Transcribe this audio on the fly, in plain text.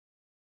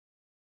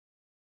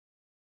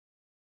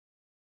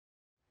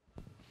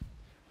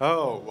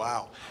Oh,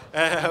 wow.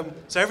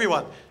 So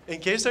everyone,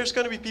 in case there's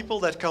going to be people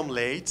that come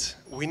late,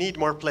 we need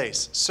more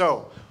place.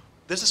 So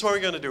this is what we're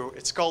going to do.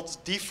 It's called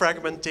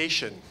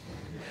defragmentation.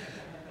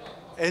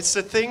 It's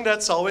the thing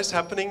that's always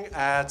happening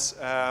at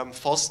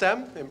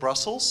FOSDEM in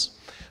Brussels.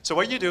 So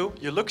what you do,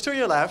 you look to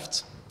your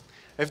left.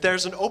 If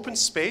there's an open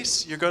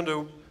space, you're going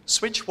to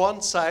switch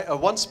one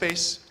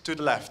space to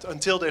the left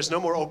until there's no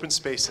more open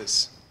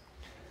spaces.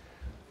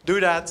 Do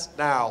that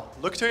now.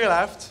 Look to your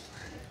left.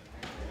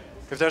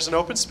 If there's an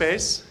open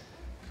space,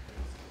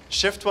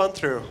 shift one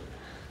through.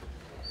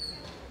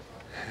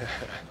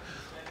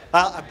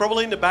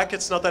 Probably in the back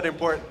it's not that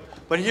important.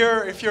 But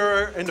here, if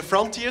you're in the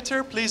front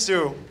theater, please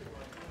do.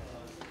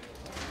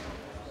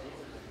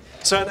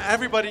 So and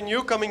everybody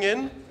new coming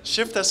in,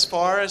 shift as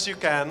far as you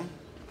can.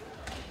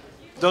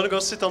 Don't go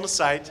sit on the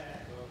side.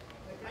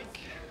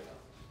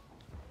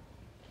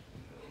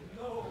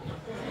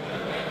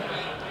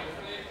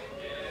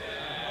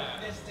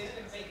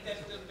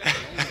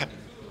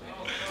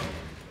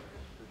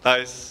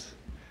 Nice.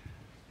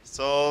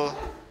 So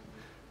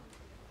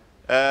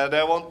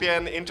there won't be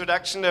an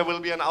introduction, there will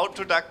be an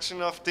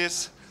outroduction of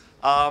this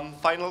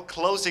final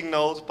closing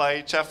note by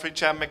Jeffrey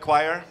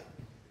McGuire.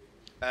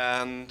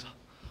 And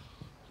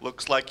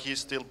looks like he's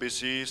still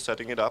busy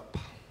setting it up.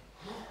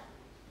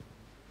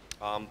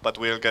 But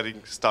we're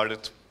getting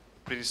started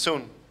pretty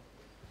soon.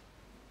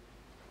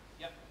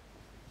 Yep.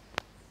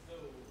 So,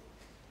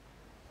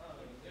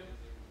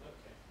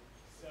 okay.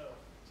 So,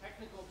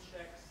 technical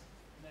checks.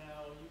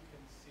 Now you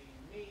can see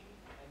me,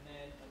 and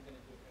then I'm going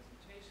to do a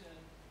presentation.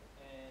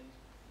 And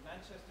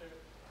Manchester,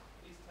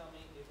 please tell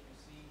me if you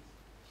see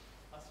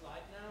a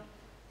slide now.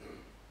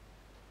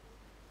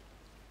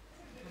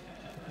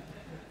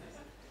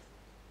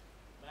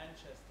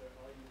 Manchester,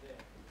 are you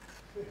there?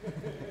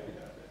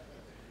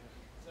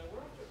 So we're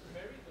off to a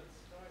very good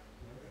start.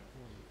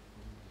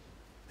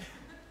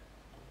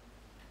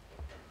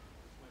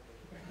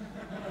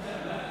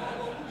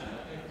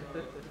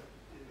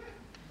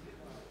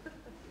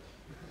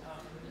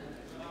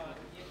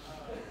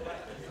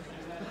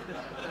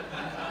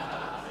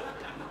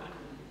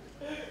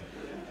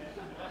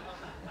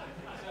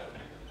 So,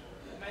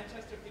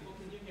 Manchester people,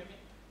 can you hear me?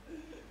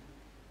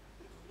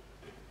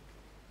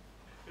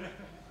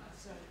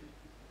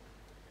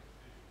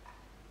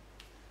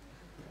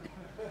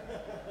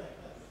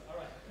 All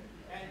right.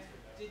 And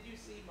did you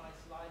see my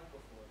slide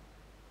before?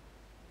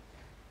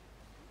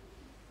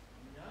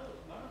 No.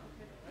 Oh,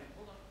 okay. All right.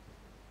 Hold on.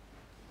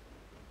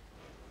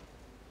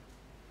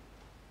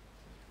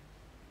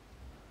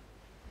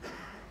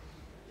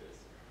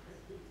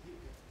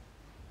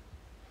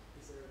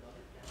 Is there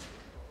another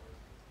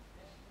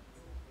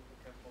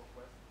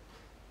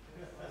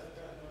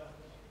camera?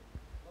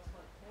 Lost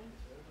my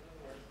pointer, but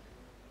otherwise.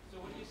 So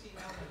what do you see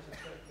now,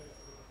 Manchester?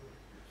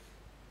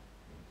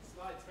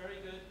 Slides, very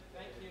good,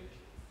 thank you.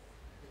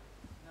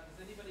 Now, does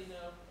anybody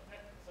know?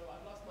 So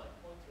I've lost my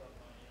pointer on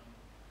my.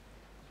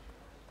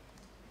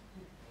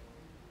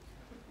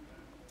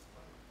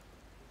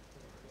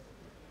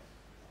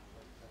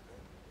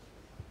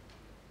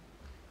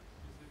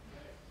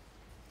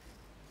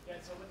 Yeah.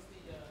 So what's the?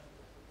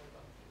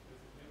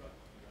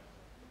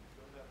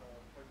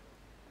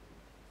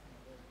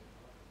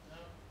 No.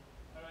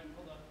 All right,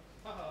 hold on.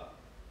 Haha.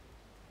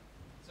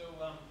 So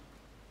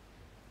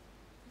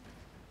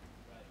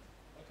Right.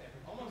 Okay,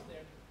 almost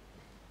there.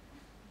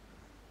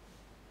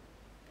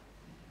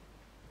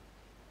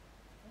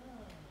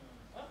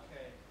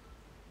 Okay.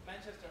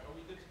 Manchester, are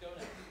we good to go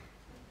now? You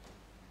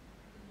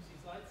see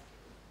slides?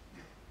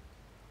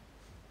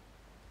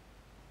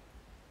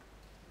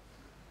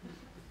 This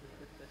is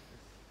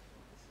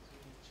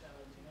really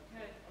challenging.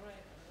 Okay, all right,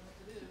 I don't know what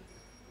to do.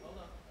 Hold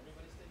on,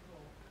 everybody stay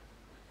cool.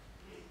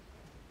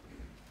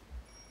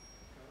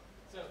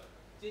 So,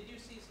 did you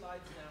see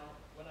slides now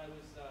when I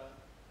was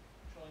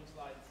showing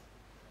slides?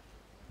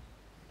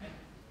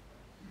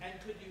 And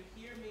could you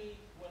hear me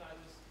when I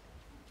was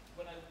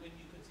when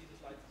you could see the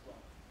slides as well?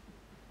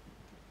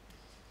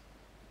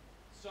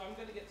 So I'm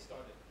going to get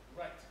started.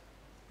 Right.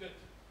 Good.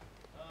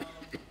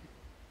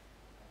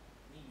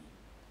 Me.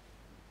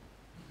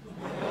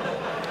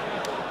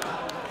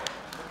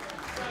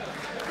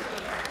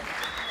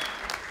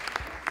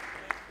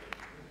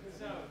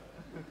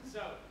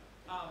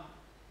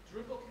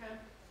 Drupal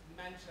Camp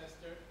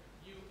Manchester,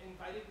 you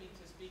invited me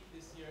to speak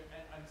this year,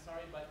 and I'm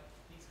sorry, but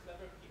these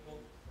clever people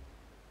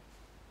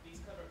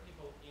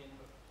in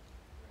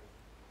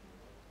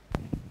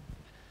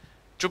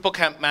Drupal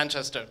Camp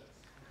Manchester,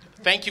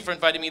 thank you for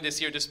inviting me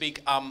this year to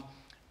speak.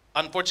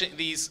 Unfortunately,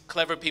 these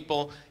clever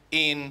people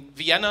in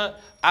Vienna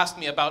asked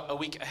me about a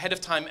week ahead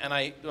of time, and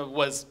I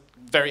was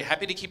very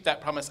happy to keep that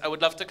promise. I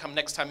would love to come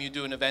next time you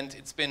do an event.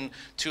 It's been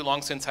too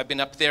long since I've been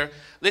up there.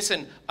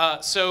 Listen,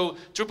 so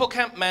Drupal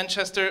Camp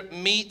Manchester,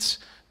 meet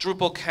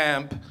Drupal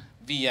Camp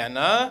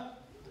Vienna.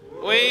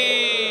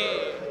 Whee!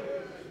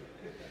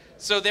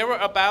 So there were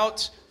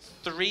about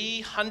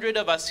 300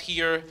 of us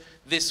here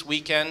this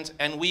weekend,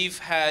 and we've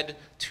had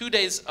 2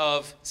 days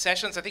of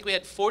sessions. I think we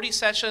had 40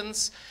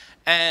 sessions,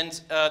 And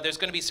there's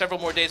going to be several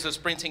more days of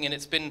sprinting, and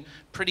it's been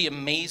pretty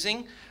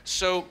amazing.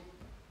 So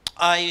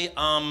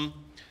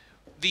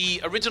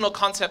the original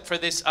concept for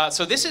this,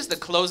 so this is the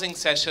closing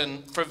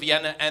session for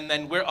Vienna, and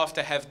then we're off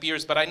to have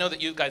beers, but I know that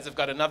you guys have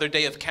got another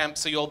day of camp,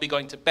 so you'll be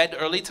going to bed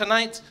early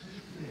tonight,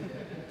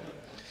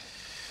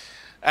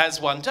 as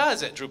one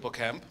does at Drupal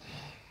camp.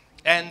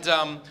 And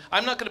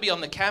I'm not going to be on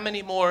the cam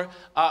anymore.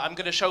 I'm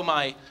going to show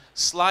my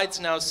slides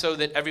now so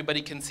that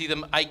everybody can see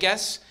them. I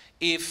guess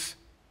if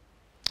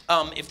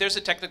there's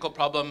a technical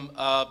problem,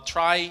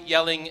 try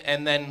yelling,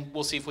 and then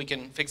we'll see if we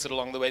can fix it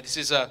along the way. This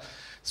is a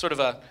sort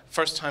of a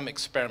first-time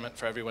experiment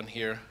for everyone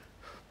here.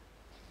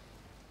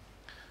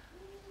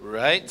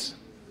 Right.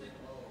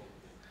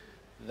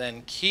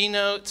 Then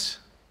keynote.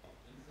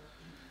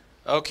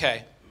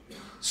 Okay.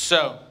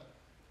 So,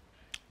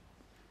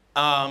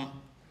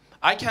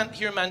 I can't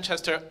hear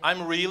Manchester.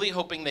 I'm really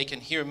hoping they can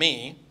hear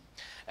me.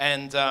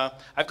 And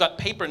I've got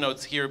paper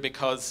notes here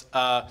because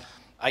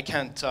I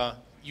can't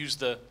use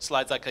the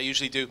slides like I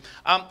usually do.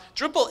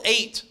 Drupal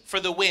 8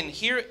 for the win.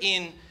 Here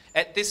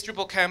at this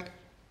Drupal camp,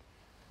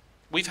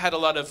 we've got a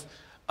lot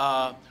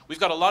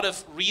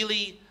of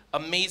really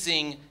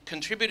amazing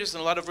contributors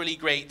and a lot of really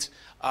great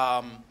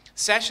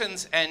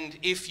sessions. And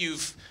if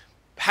you've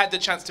had the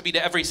chance to be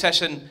to every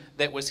session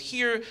that was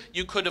here,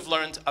 you could have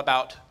learned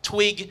about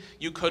Twig,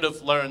 you could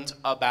have learned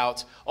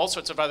about all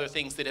sorts of other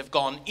things that have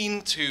gone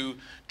into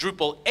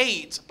Drupal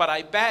 8, but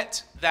I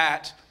bet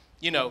that,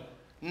 you know,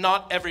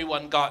 not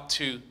everyone got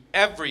to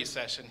every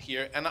session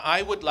here, and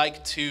I would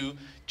like to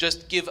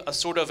just give a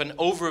sort of an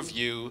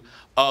overview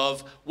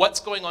of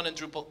what's going on in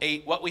Drupal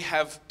 8, what we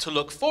have to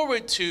look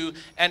forward to,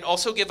 and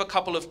also give a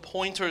couple of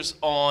pointers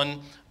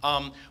on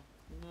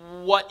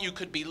what you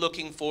could be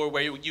looking for,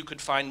 where you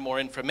could find more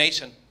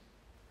information.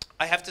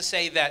 I have to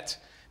say that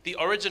the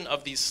origin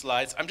of these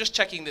slides, I'm just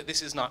checking that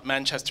this is not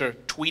Manchester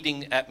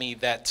tweeting at me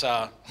that,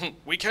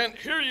 we can't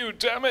hear you,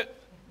 damn it.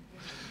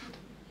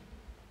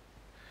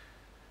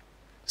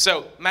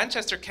 So,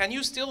 Manchester, can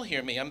you still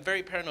hear me? I'm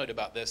very paranoid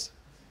about this.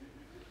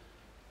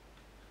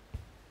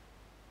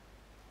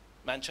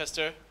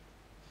 Manchester?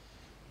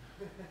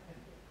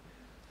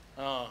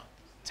 Oh,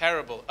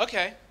 terrible.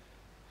 Okay.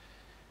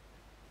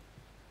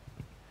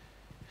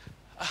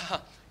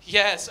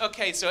 Yes,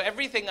 okay, so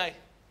everything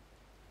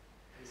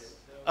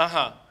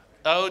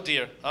Oh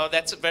dear. Oh,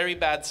 that's a very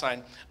bad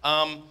sign.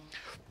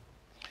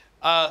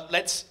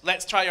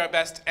 Let's try our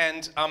best,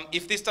 and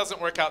if this doesn't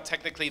work out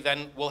technically,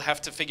 then we'll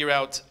have to figure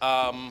out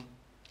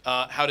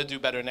how to do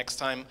better next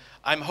time.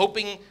 I'm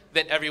hoping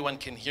that everyone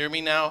can hear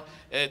me now.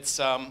 It's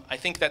I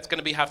think that's going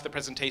to be half the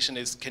presentation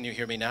is, can you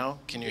hear me now?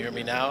 Can you hear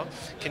me now?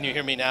 Can you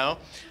hear me now?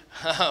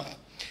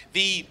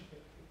 The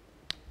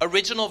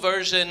original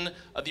version,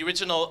 the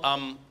original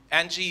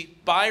Angie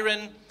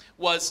Byron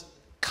was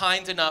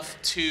kind enough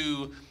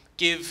to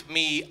give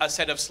me a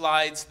set of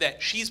slides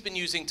that she's been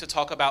using to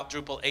talk about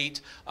Drupal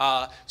 8.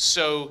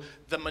 So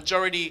the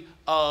majority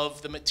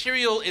of the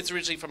material is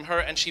originally from her,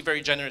 and she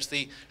very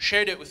generously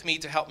shared it with me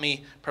to help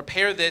me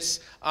prepare this.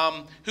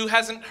 Who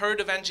hasn't heard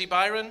of Angie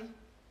Byron?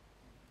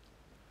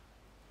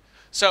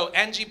 So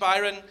Angie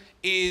Byron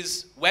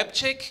is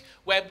WebChick.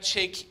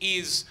 WebChick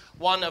is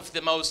one of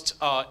the most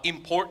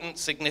important,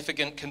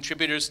 significant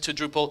contributors to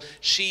Drupal.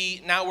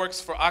 She now works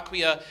for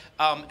Acquia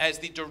as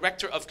the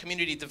Director of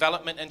Community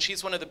Development, and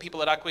she's one of the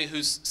people at Acquia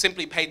who's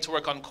simply paid to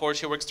work on core.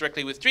 She works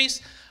directly with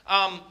Dries.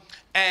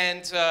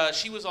 And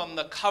she was on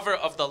the cover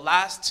of the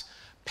last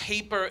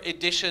paper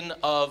edition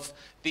of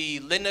the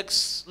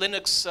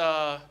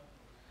Linux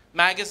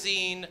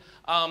magazine.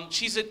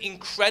 She's an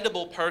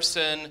incredible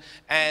person,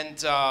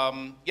 and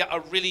yeah,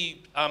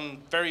 I'm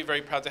very,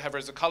 very proud to have her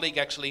as a colleague,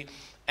 actually.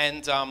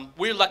 And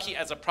we're lucky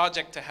as a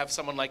project to have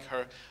someone like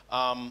her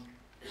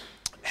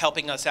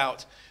helping us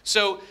out.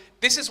 So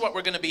this is what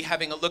we're going to be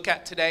having a look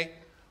at today.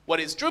 What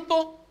is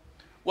Drupal?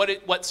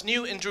 What's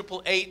new in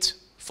Drupal 8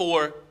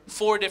 for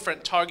 4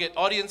 different target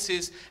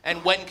audiences,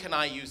 and when can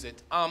I use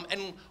it?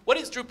 And what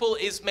is Drupal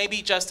is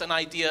maybe just an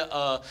idea,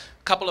 a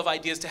couple of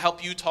ideas to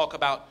help you talk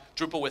about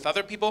Drupal with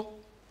other people.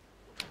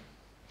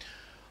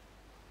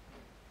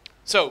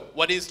 So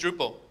what is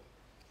Drupal?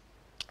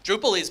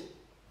 Drupal is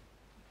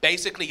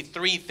basically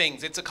 3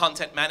 things. It's a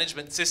content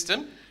management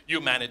system.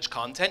 You manage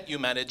content, you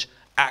manage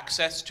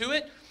access to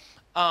it,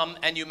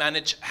 and you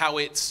manage how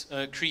it's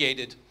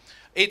created.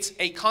 It's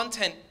a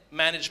content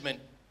management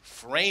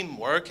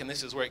framework, and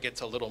this is where it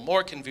gets a little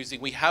more confusing.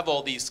 We have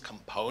all these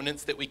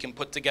components that we can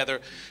put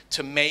together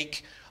to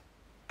make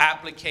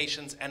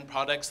applications and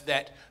products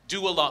that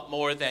do a lot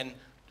more than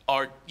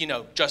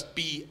just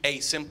be a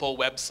simple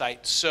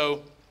website.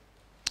 So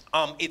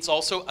it's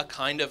also a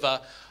kind of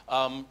a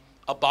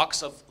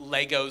box of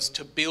Legos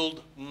to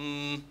build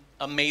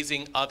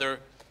amazing other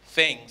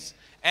things.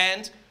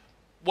 And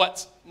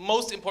what's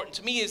most important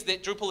to me is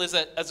that Drupal is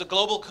a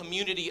global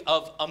community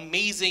of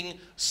amazing,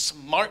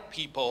 smart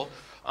people,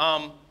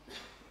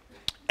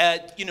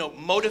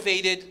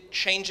 motivated,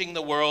 changing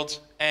the world,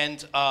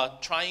 and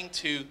trying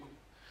to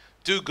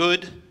do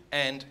good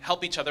and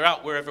help each other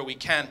out wherever we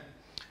can.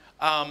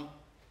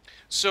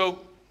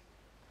 So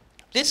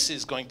This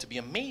is going to be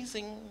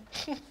amazing.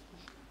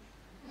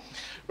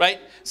 Right?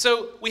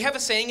 So we have a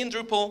saying in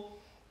Drupal,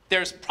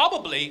 there's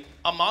probably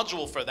a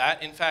module for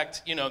that. In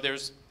fact, you know, there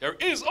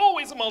is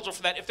always a module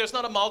for that. If there's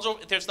not a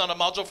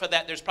module for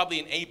that, there's probably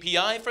an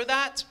API for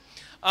that.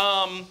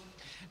 I'm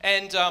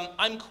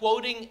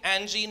quoting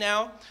Angie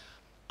now.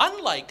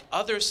 Unlike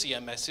other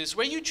CMSs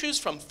where you choose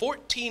from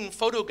 14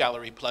 photo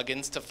gallery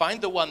plugins to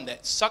find the one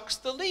that sucks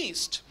the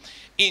least,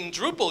 in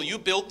Drupal you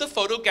build the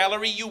photo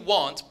gallery you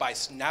want by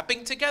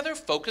snapping together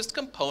focused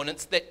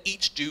components that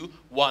each do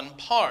one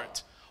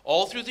part.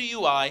 All through the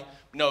UI,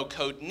 no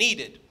code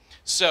needed.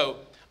 So,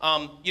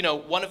 you know,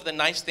 one of the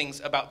nice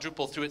things about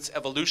Drupal through its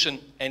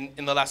evolution and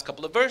in the last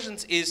couple of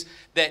versions is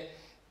that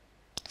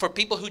for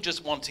people who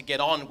just want to get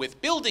on with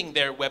building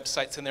their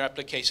websites and their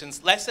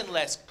applications, less and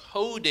less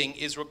coding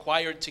is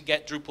required to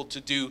get Drupal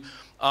to do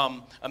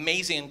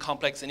amazing and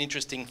complex and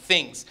interesting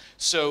things.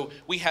 So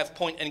we have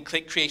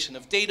point-and-click creation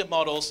of data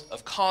models,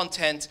 of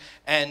content,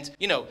 and,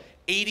 you know,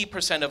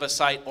 80% of a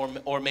site,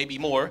 or maybe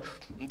more,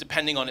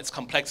 depending on its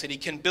complexity,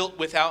 can be built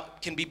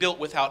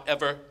without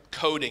ever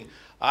coding.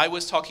 I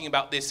was talking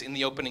about this in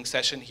the opening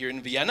session here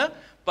in Vienna,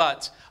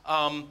 but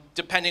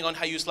depending on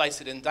how you slice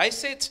it and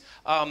dice it,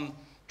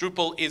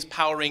 Drupal is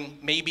powering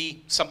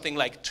maybe something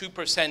like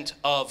 2%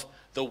 of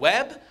the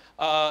web.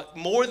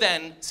 More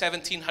than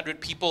 1,700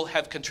 people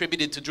have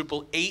contributed to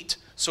Drupal 8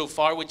 so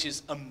far, which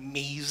is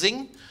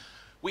amazing.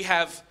 We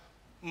have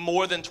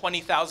more than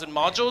 20,000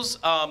 modules,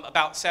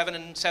 about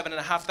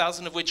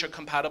 7,500 of which are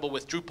compatible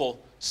with Drupal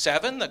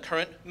 7, the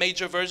current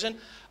major version.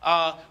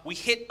 We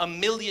hit 1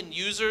 million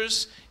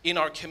users in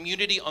our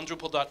community on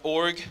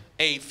Drupal.org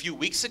a few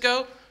weeks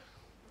ago.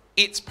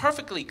 It's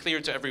perfectly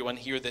clear to everyone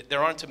here that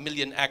there aren't 1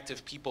 million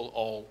active people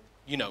all,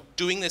 you know,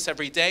 doing this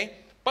every day.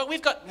 But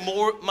we've got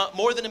more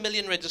than 1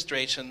 million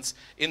registrations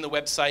in the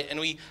website, and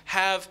we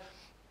have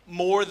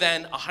more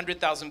than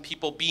 100,000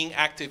 people being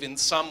active in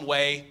some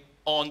way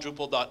on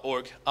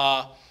Drupal.org.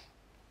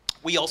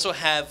 We also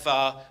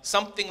have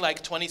something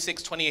like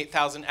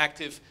 28,000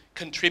 active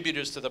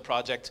contributors to the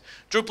project.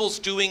 Drupal's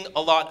doing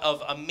a lot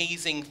of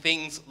amazing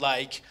things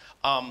like,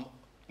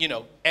 you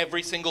know,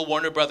 every single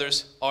Warner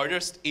Brothers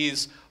artist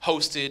is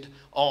hosted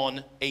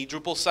on a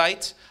Drupal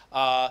site.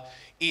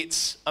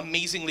 It's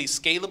amazingly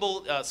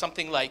scalable.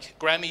 Something like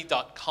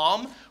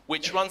Grammy.com,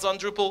 which runs on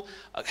Drupal,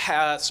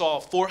 saw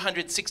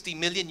 460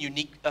 million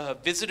unique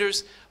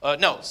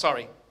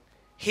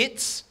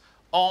hits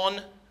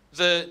on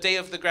the day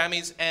of the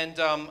Grammys, and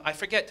I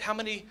forget how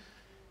many.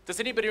 Does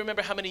anybody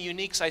remember how many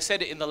uniques? I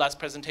said it in the last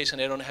presentation,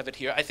 I don't have it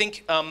here. I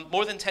think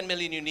more than 10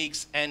 million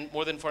uniques and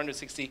more than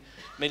 460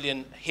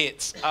 million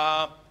hits.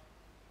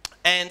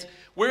 And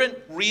we're a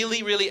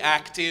really, really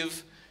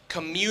active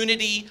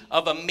community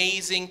of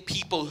amazing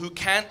people who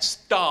can't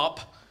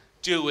stop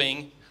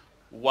doing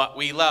what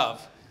we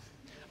love,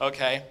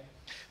 okay?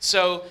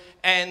 So,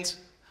 and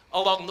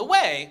along the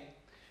way,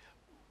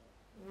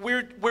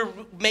 we're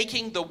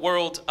making the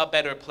world a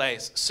better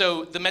place.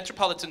 So the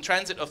Metropolitan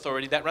Transit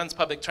Authority that runs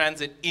public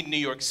transit in New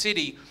York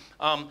City,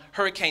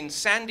 Hurricane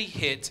Sandy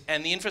hit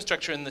and the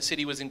infrastructure in the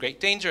city was in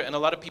great danger, and a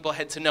lot of people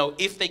had to know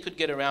if they could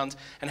get around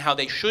and how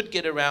they should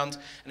get around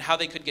and how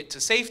they could get to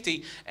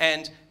safety.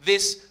 And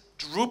this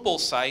Drupal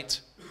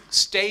site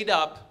stayed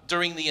up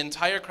during the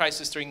entire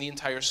crisis, during the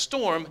entire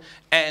storm,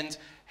 and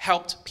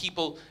helped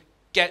people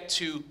get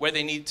to where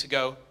they need to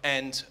go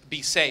and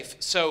be safe.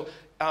 So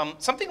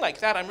something like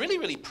that, I'm really,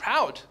 really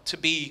proud to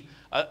be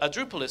a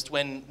Drupalist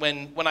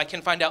when I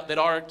can find out that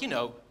our, you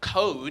know,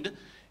 code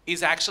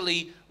is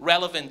actually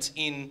relevant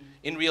in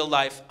real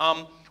life.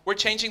 We're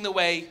changing the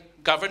way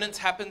governance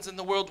happens in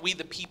the world. We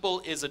the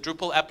People is a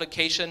Drupal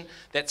application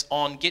that's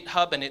on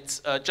GitHub, and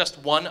it's just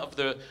one of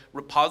the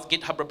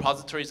GitHub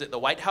repositories that the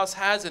White House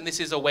has, and this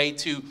is a way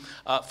to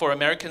for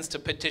Americans to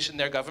petition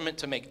their government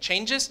to make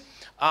changes.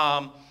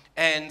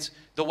 And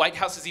the White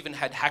House has even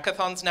had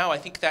hackathons now. I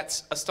think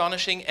that's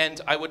astonishing, and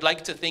I would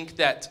like to think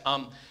that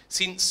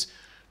since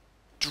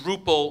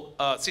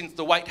Drupal, since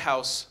the White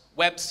House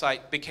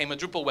website became a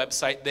Drupal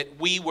website, that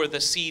we were the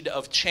seed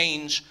of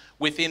change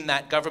within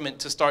that government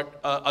to start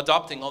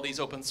adopting all these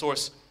open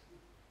source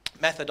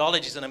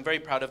methodologies, and I'm very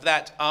proud of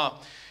that.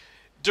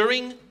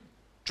 During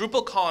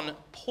DrupalCon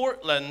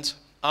Portland,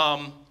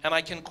 and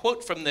I can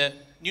quote from the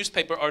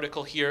newspaper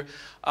article here,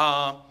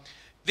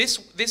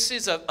 this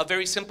is a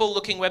very simple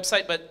looking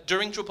website, but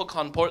during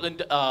DrupalCon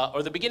Portland,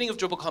 or the beginning of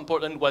DrupalCon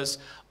Portland was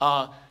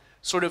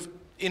sort of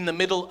in the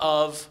middle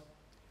of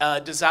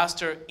a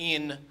disaster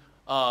in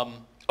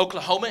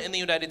Oklahoma in the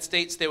United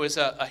States. There was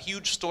a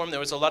huge storm, there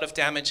was a lot of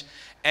damage,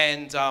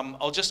 and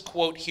I'll just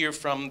quote here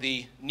from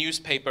the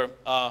newspaper.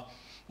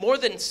 More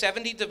than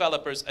 70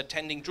 developers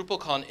attending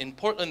DrupalCon in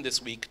Portland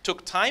this week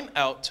took time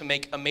out to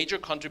make a major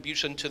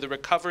contribution to the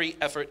recovery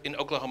effort in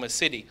Oklahoma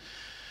City.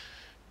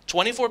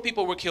 24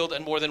 people were killed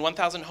and more than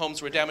 1,000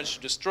 homes were damaged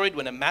or destroyed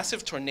when a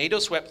massive tornado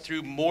swept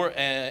through Moore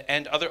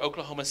and other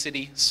Oklahoma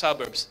City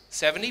suburbs.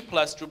 70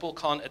 plus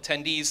DrupalCon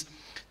attendees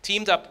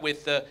teamed up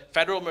with the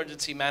Federal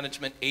Emergency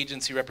Management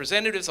Agency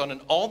representatives on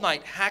an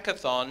all-night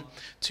hackathon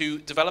to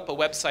develop a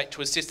website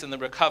to assist in the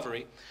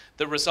recovery.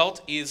 The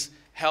result is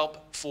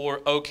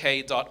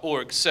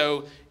helpforok.org.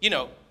 So, you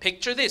know,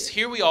 picture this.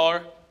 Here we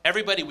are,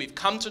 everybody, we've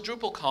come to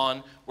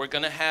DrupalCon. We're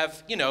going to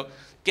have, you know,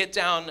 get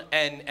down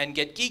and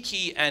get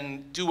geeky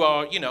and do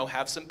our, you know,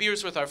 have some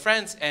beers with our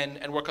friends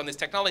and work on this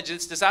technology.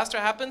 This disaster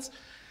happens.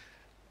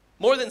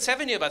 More than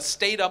 70 of us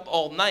stayed up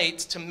all night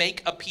to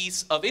make a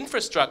piece of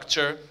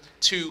infrastructure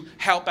to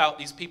help out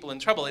these people in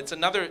trouble. It's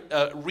another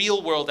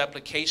real-world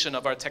application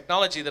of our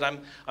technology that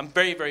I'm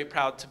very, very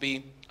proud to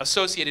be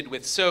associated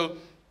with. So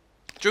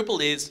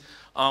Drupal is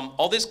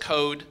all this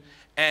code,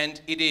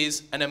 and it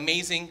is an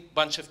amazing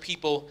bunch of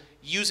people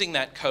using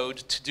that code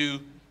to do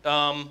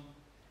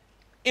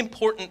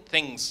important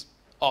things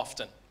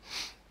often.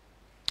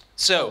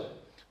 So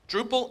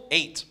Drupal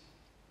 8.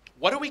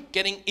 What are we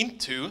getting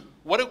into?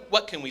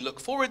 What can we look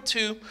forward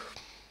to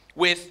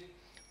with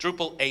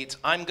Drupal 8?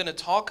 I'm going to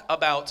talk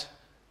about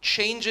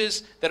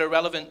changes that are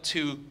relevant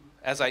to,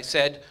 as I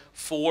said,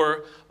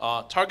 for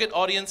target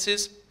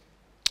audiences,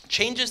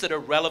 changes that are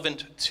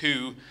relevant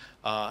to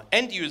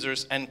end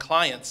users and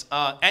clients.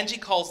 Angie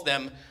calls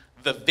them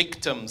the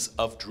victims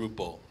of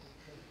Drupal.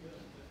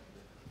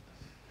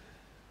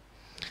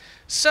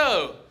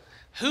 So,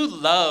 who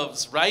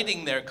loves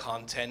writing their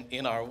content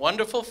in our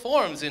wonderful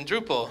forms in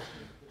Drupal?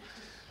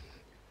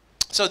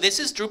 So this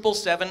is Drupal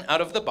 7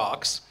 out of the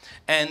box,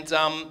 and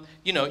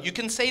you know, you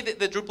can say that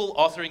the Drupal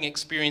authoring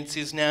experience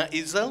is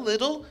a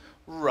little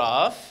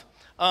rough.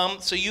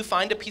 So you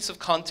find a piece of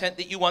content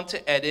that you want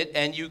to edit,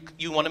 and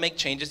you want to make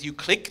changes. You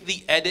click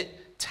the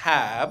Edit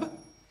tab,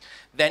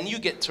 then you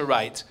get to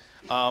write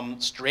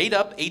straight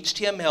up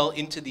HTML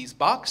into these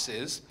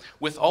boxes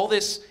with all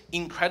this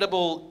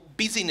incredible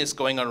busyness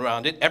going on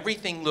around it.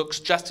 Everything looks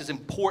just as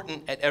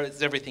important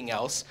as everything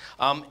else.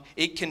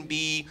 It can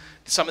be,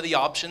 some of the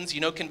options, you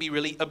know, can be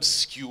really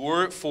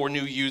obscure for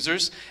new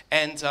users,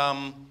 and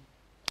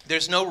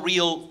there's no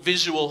real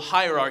visual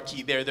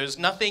hierarchy there. There's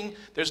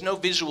no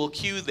visual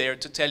cue there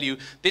to tell you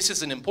this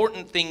is an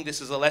important thing,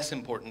 this is a less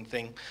important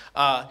thing.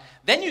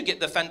 Then you get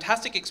the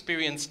fantastic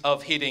experience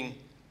of hitting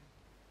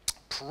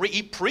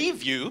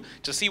preview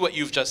to see what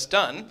you've just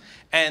done,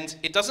 and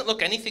it doesn't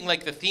look anything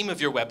like the theme of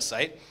your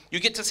website.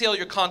 You get to see all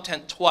your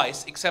content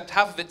twice, except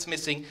half of it's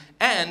missing,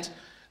 and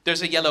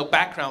there's a yellow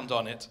background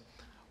on it.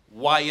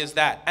 Why is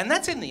that? And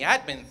that's in the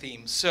admin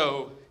theme,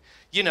 so,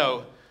 you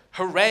know,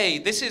 hooray,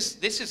 this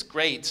is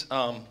great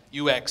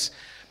UX.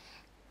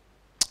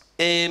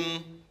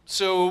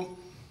 So,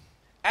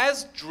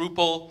 as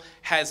Drupal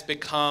has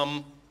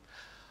become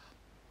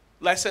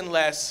less and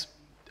less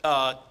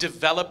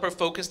developer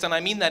focused, and I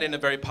mean that in a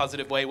very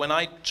positive way. When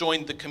I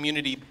joined the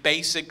community,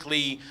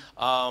 basically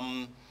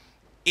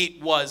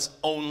it was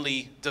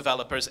only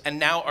developers, and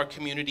now our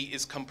community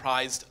is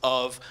comprised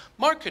of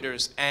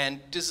marketers and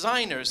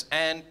designers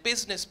and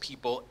business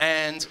people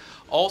and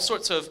all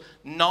sorts of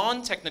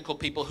non-technical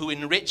people who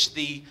enrich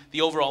the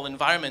overall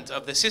environment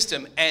of the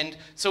system. And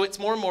so it's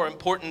more and more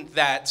important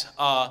that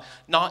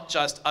not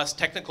just us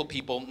technical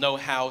people know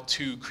how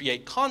to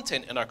create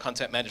content in our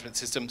content management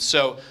system.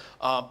 So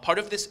part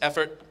of this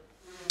effort,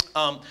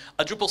 a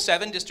Drupal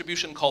 7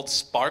 distribution called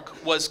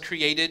Spark was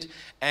created,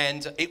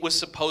 and it was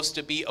supposed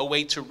to be a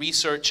way to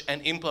research and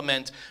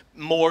implement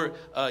more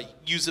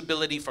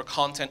usability for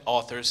content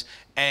authors.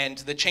 And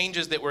the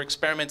changes that were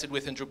experimented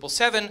with in Drupal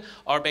 7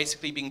 are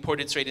basically being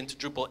ported straight into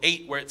Drupal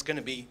 8, where it's going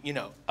to be, you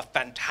know, a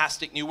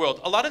fantastic new world.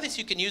 A lot of this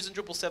you can use in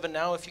Drupal 7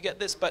 now if you get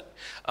this, but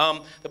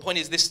the point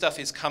is this stuff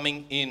is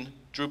coming in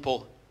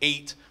Drupal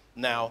 8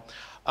 now.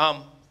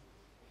 Yeah,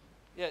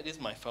 it is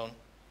my phone.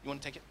 You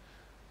want to take it?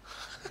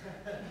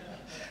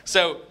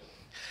 So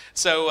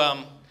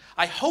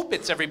I hope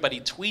it's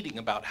everybody tweeting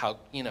about how,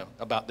 you know,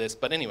 about this,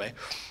 but anyway.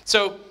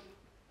 So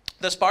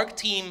the Spark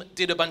team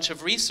did a bunch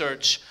of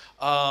research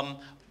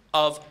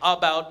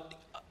about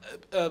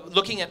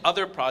looking at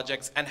other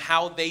projects and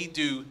how they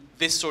do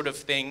this sort of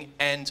thing,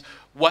 and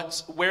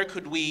where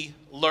could we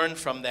learn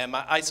from them.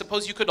 I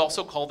suppose you could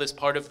also call this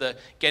part of the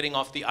getting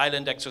off the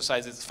island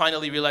exercises,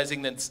 finally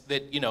realizing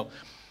that you know,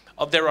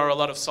 there are a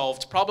lot of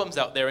solved problems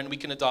out there, and we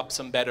can adopt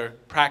some better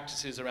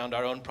practices around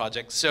our own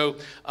projects. So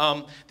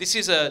this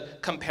is a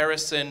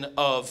comparison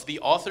of the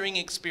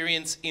authoring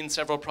experience in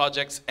several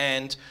projects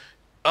and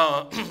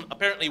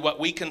apparently what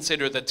we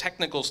consider the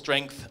technical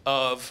strength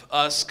of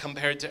us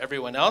compared to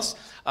everyone else.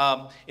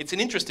 It's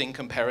an interesting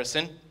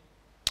comparison,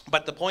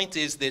 but the point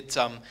is that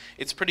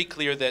it's pretty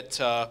clear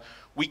that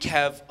we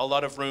have a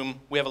lot of room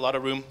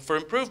for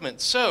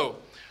improvement. So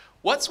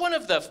what's one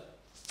of the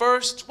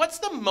what's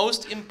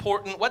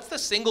the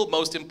single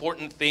most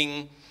important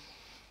thing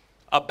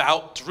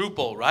about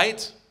Drupal,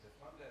 right?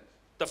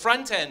 The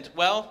front end.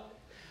 Well,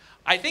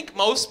 I think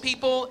most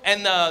people,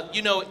 and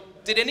you know,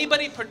 did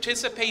anybody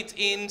participate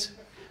in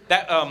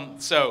that?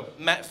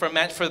 For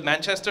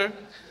Manchester,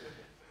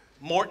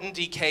 Morton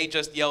DK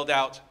just yelled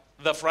out,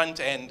 the front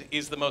end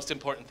is the most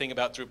important thing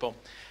about Drupal.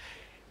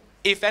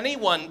 If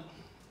anyone,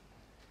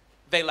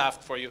 they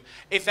laughed for you.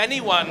 If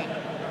anyone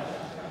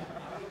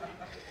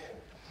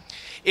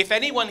If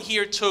anyone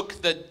here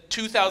took the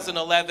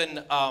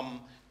 2011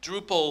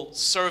 Drupal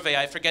survey,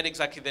 I forget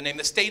exactly the name,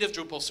 the State of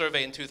Drupal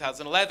survey in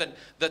 2011,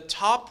 the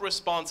top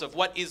response of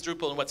what is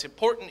Drupal and what's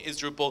important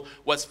is Drupal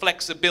was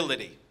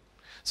flexibility.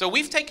 So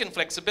we've taken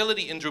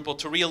flexibility in Drupal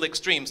to real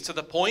extremes, to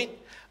the point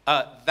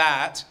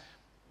that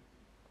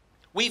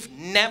we've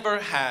never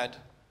had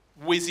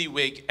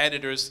WYSIWYG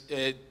editors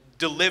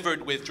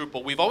delivered with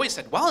Drupal. We've always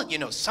said, well, you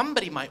know,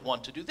 somebody might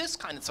want to do this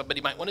kind and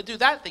somebody might want to do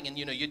that thing, and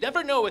you know, you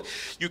never know.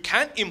 You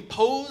can't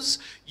impose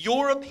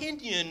your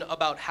opinion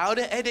about how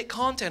to edit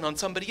content on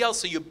somebody else,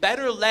 so you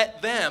better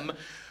let them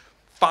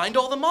find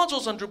all the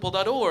modules on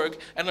Drupal.org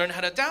and learn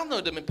how to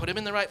download them and put them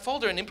in the right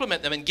folder and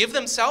implement them and give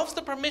themselves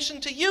the permission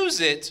to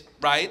use it,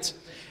 right?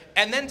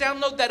 And then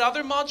download that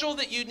other module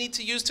that you need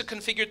to use to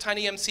configure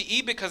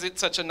TinyMCE because it's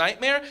such a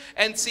nightmare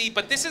and see,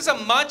 but this is a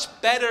much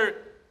better,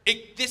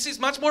 this is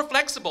much more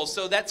flexible,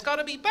 so that's got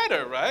to be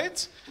better,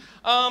 right?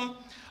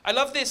 I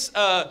love this.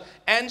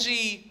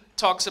 Angie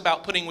talks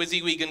about putting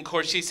WYSIWYG in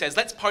core. She says,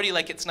 let's party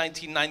like it's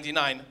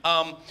 1999.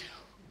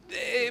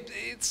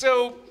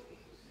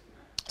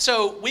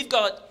 So we've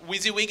got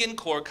WYSIWYG in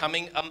core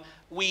coming.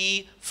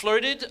 We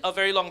flirted a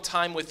very long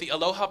time with the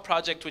Aloha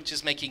project, which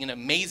is making an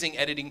amazing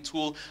editing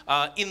tool.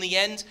 In the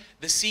end,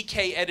 the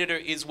CK editor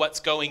is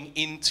what's going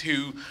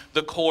into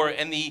the core.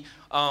 And the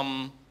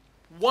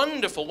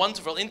wonderful,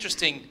 wonderful,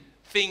 interesting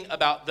thing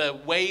about the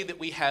way that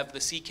we have the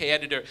CK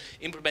editor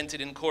implemented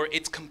in core,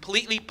 it's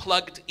completely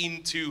plugged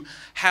into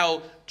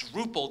how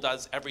Drupal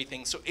does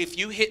everything. So if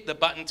you hit the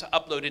button to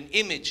upload an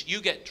image,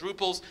 you get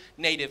Drupal's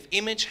native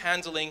image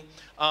handling.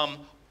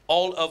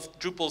 All of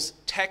Drupal's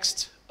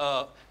text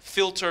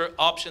filter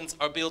options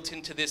are built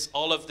into this,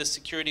 all of the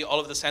security, all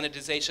of the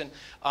sanitization.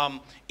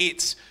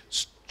 It's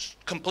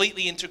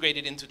completely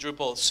integrated into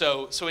Drupal,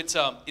 so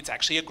it's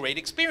actually a great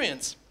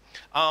experience.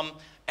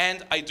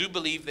 And I do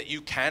believe that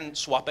you can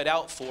swap it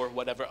out for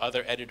whatever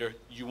other editor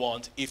you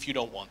want if you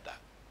don't want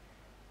that.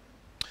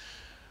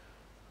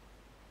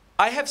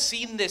 I have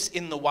seen this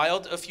in the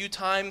wild a few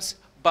times,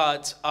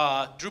 but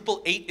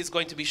Drupal 8 is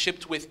going to be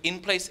shipped with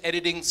in-place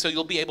editing, so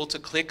you'll be able to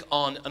click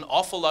on an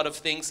awful lot of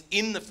things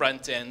in the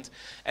front end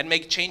and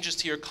make changes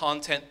to your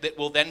content that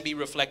will then be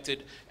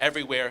reflected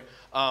everywhere.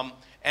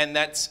 And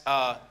that's,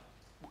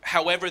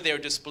 however they're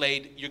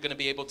displayed, you're going to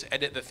be able to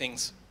edit the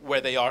things where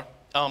they are.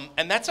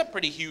 And that's a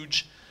pretty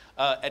huge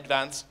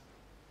advance,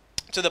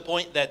 to the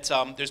point that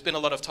there's been a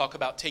lot of talk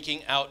about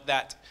taking out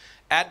that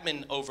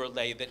admin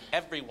overlay that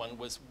everyone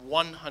was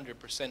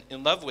 100%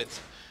 in love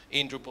with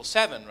in Drupal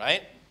 7,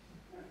 right?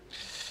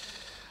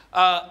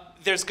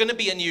 There's going to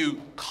be a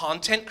new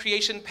content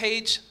creation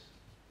page,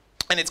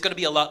 and it's going to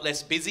be a lot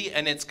less busy,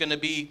 and it's going to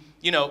be,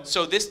 you know,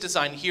 so this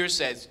design here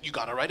says, you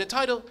got to write a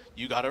title,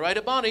 you got to write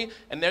a body,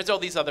 and there's all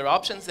these other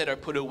options that are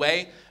put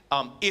away.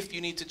 If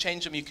you need to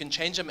change them, you can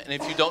change them, and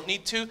if you don't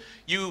need to,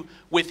 you,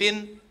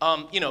 within,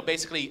 you know,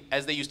 basically,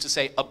 as they used to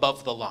say,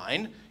 above the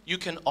line, you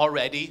can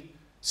already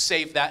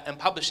save that and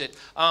publish it.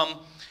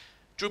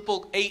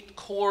 Drupal 8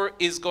 core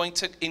is going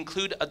to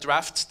include a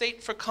draft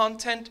state for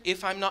content,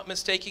 if I'm not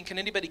mistaken. Can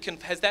anybody,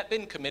 has that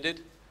been committed?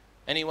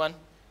 Anyone?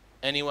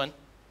 Anyone?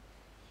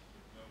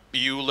 No.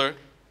 Bueller?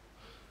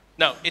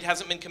 No, it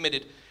hasn't been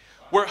committed.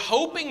 We're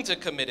hoping to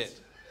commit it.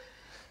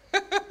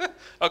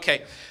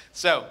 Okay,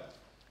 so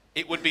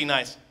it would be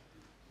nice.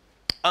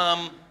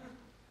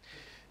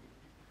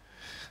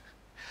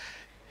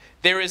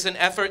 There is an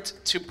effort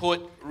to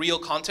put real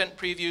content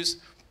previews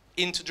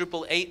into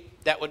Drupal 8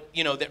 that would,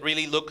 you know, that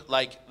really look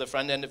like the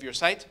front end of your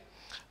site.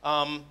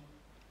 I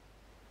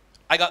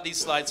got these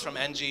slides from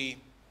Angie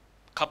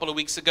a couple of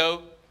weeks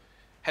ago.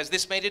 Has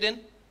this made it in?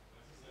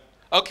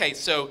 Okay,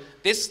 so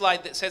this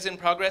slide that says in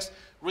progress,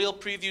 real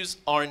previews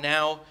are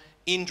now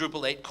in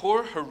Drupal 8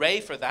 core. Hooray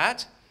for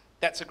that.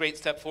 That's a great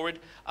step forward.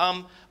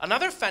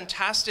 Another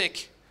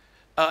fantastic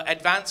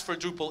advance for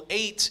Drupal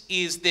 8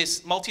 is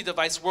this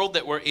multi-device world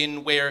that we're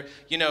in, where,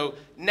 you know,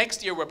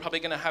 next year we're probably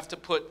going to have to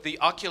put the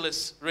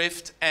Oculus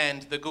Rift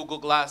and the Google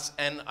Glass,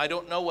 and I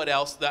don't know what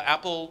else, the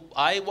Apple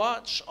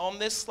iWatch on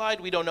this slide,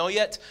 we don't know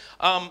yet.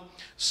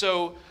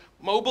 So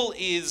mobile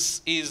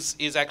is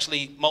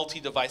actually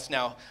multi-device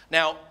now.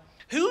 Now,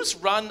 who's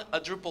run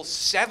a Drupal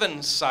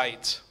 7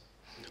 site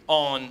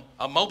on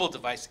a mobile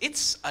device?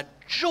 It's a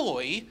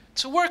joy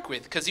to work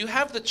with, because you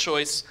have the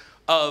choice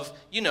of,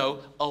 you know,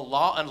 a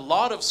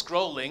lot of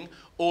scrolling,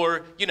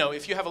 or, you know,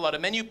 if you have a lot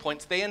of menu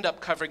points, they end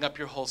up covering up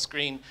your whole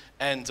screen,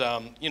 and,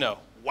 you know,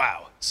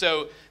 wow.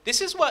 So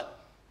this is what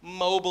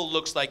mobile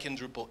looks like in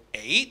Drupal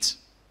 8.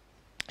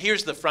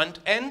 Here's the front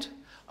end.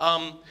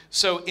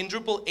 So in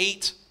Drupal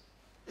 8,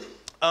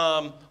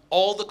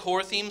 all the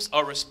core themes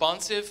are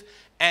responsive,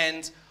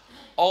 and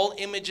all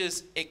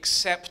images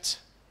except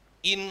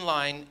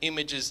inline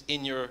images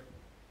in your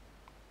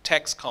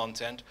text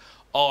content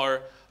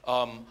are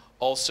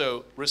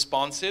also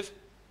responsive.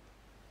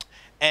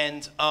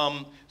 And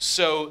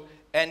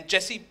and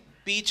Jesse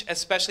Beach,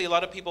 especially, a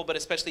lot of people, but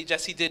especially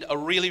Jesse, did a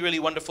really, really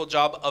wonderful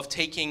job of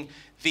taking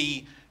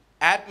the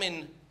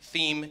admin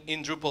theme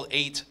in Drupal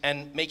 8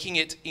 and making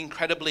it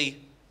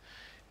incredibly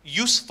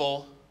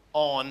useful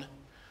on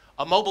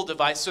a mobile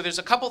device. So there's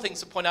a couple things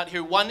to point out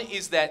here. One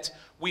is that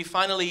we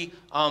finally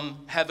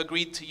have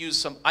agreed to use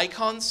some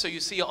icons. So you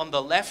see on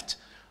the left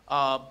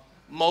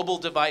mobile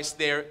device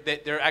there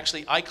that there are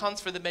actually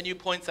icons for the menu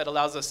points that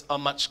allows us a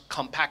much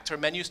compacter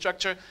menu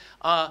structure.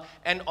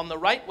 And on the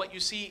right, what you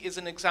see is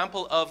an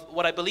example of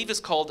what I believe is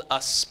called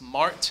a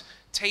smart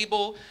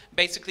table.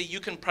 Basically, you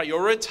can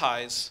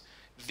prioritize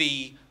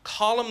the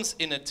columns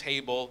in a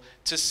table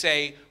to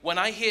say, when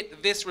I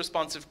hit this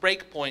responsive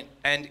breakpoint,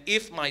 and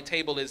if my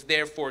table is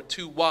therefore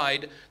too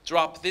wide,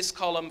 drop this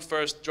column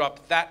first,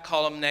 drop that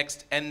column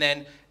next, and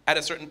then at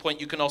a certain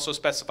point you can also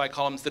specify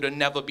columns that are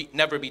never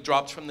be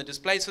dropped from the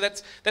display. So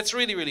that's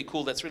really, really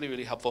cool. That's really,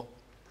 really helpful.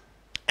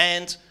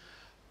 And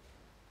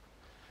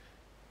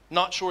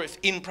not sure if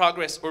in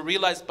progress or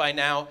realized by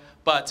now,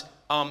 but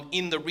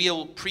in the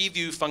real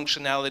preview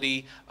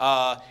functionality,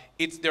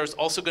 there's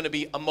also going to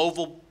be a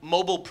mobile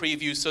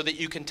preview so that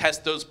you can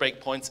test those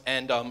breakpoints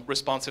and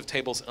responsive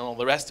tables and all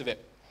the rest of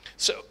it.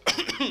 So,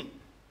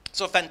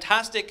 so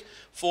fantastic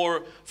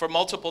for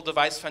multiple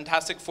device,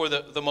 fantastic for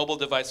the mobile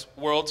device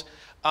world.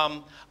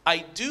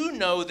 I do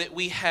know that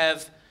we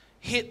have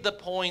hit the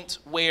point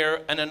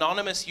where an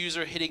anonymous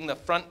user hitting the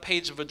front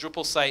page of a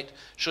Drupal site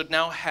should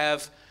now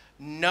have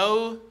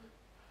no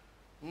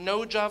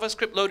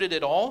JavaScript loaded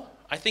at all.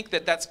 I think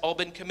that that's all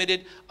been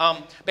committed.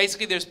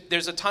 Basically,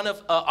 there's a ton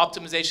of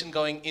optimization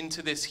going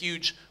into this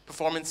huge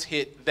performance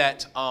hit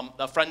that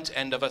the front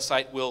end of a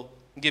site will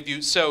give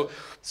you. So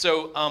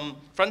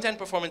front end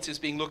performance is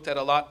being looked at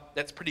a lot.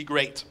 That's pretty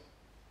great.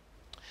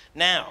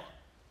 Now,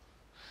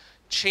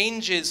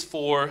 changes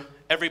for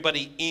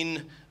everybody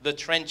in the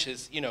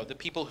trenches. You know, the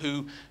people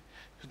who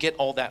get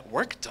all that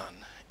work done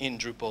in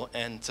Drupal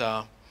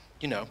and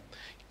you know,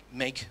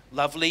 make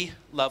lovely,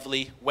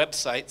 lovely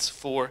websites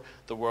for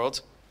the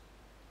world.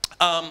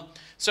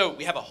 So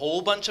we have a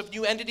whole bunch of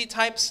new entity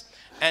types,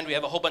 and we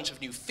have a whole bunch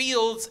of new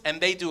fields, and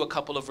they do a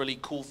couple of really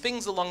cool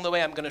things along the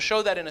way. I'm going to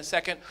show that in a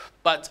second.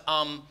 But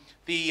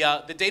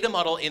the data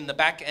model in the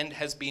back end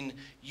has been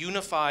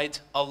unified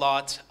a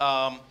lot.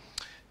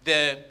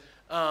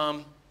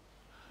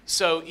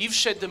 So Yves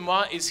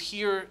Cheddemois is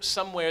here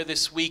somewhere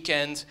this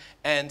weekend,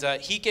 and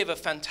he gave a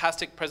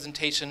fantastic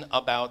presentation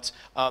about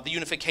the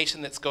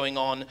unification that's going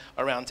on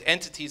around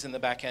entities in the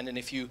back end. And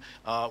if you,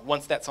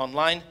 once that's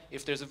online,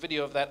 if there's a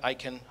video of that, I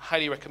can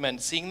highly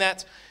recommend seeing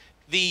that.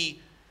 The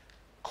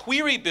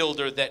query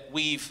builder that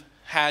we've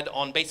had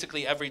on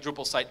basically every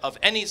Drupal site of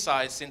any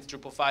size since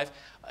Drupal 5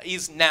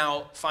 is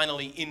now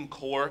finally in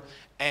core.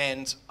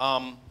 And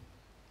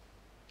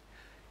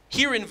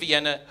here in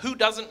Vienna, who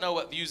doesn't know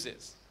what views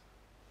is?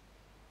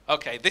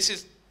 Okay, this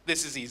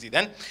is easy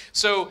then.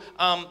 So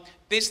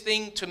this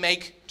thing to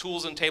make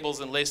tools and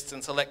tables and lists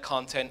and select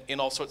content in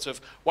all sorts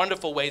of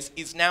wonderful ways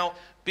is now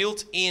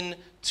built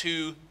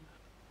into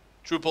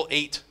Drupal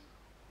 8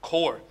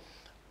 core.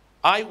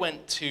 I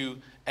went to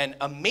an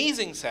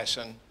amazing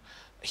session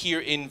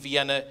here in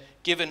Vienna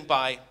given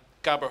by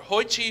Gabor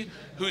Hojci,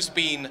 who's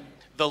been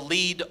the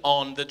lead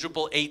on the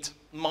Drupal 8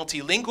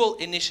 multilingual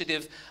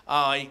initiative.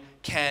 I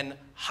can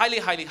highly,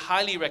 highly,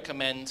 highly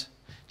recommend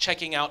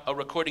checking out a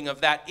recording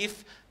of that.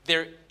 If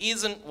there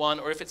isn't one,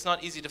 or if it's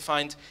not easy to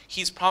find,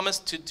 he's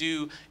promised to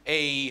do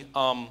a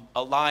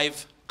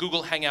live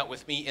Google Hangout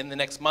with me in the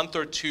next month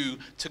or two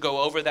to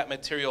go over that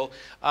material.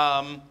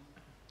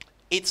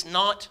 It's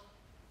not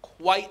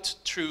quite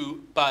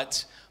true,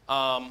 but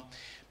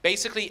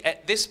basically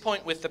at this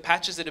point with the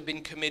patches that have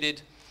been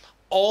committed,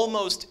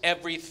 almost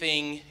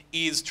everything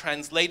is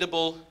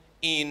translatable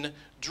in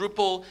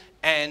Drupal,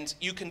 and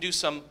you can do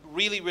some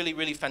really, really,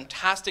 really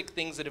fantastic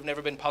things that have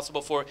never been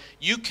possible before.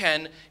 You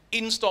can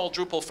install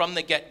Drupal from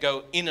the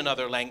get-go in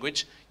another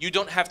language. You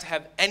don't have to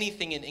have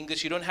anything in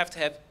English. You don't have to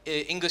have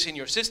English in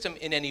your system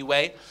in any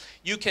way.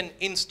 You can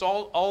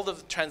install all the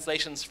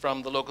translations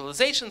from the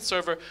localization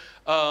server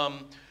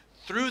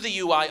through the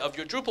UI of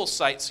your Drupal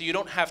site, so you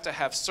don't have to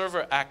have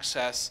server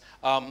access.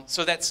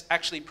 So that's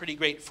actually pretty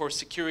great for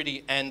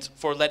security and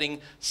for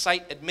letting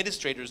site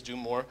administrators do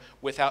more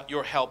without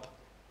your help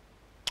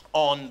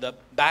on the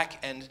back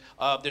end.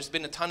 There's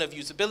been a ton of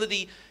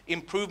usability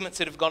improvements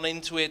that have gone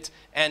into it,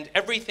 and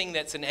everything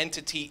that's an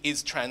entity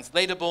is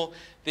translatable.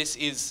 This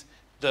is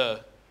the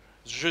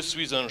Je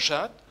suis un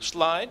chat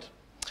slide.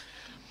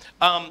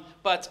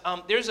 But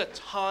there's a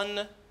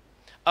ton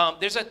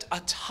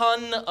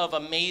of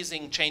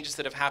amazing changes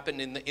that have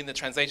happened in the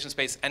translation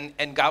space,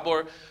 and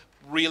Gabor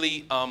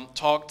really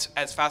talked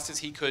as fast as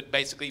he could,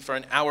 basically for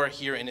an hour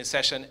here in his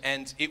session,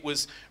 and it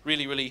was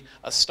really, really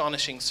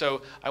astonishing.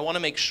 So I want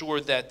to make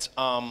sure that,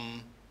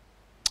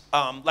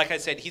 like I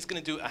said, he's going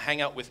to do a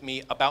hangout with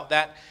me about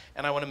that,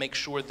 and I want to make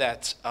sure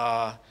that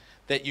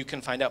that you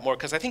can find out more,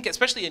 because I think,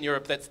 especially in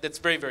Europe, that's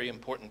very, very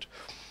important.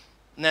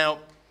 Now,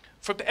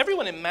 for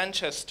everyone in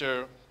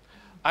Manchester,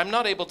 I'm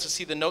not able to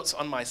see the notes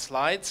on my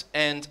slides,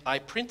 and I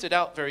printed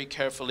out very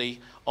carefully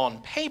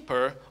on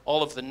paper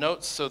all of the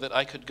notes so that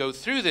I could go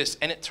through this,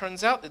 and it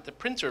turns out that the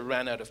printer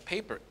ran out of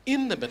paper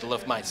in the middle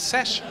of my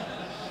session.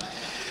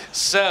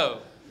 So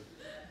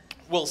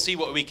we'll see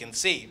what we can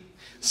see.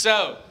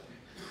 So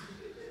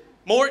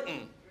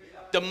Morton,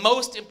 the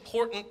most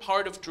important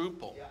part of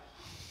Drupal.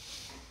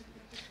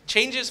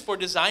 Changes for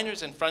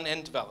designers and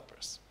front-end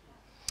developers.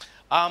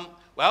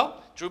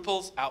 Well,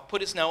 Drupal's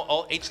output is now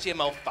all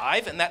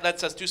HTML5, and that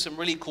lets us do some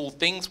really cool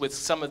things with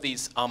some of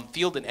these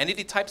field and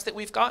entity types that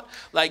we've got.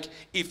 Like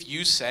if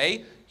you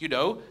say, you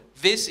know,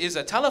 this is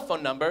a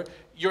telephone number,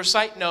 your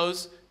site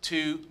knows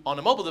to, on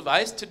a mobile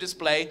device, to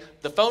display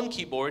the phone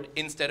keyboard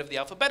instead of the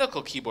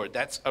alphabetical keyboard.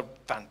 That's a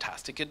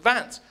fantastic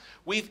advance.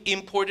 We've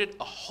imported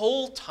a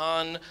whole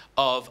ton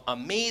of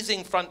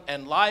amazing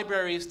front-end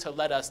libraries to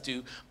let us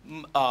do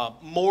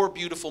more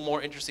beautiful,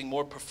 more interesting,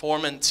 more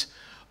performant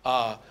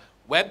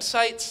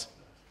websites.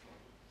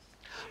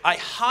 I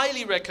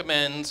highly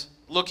recommend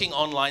looking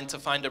online to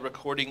find a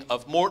recording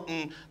of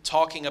Morton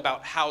talking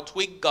about how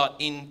Twig got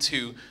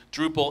into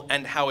Drupal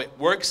and how it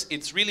works.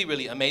 It's really,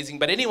 really amazing.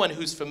 But anyone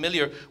who's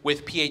familiar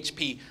with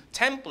PHP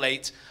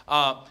template,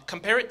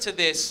 compare it to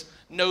this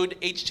node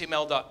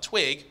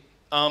html.twig.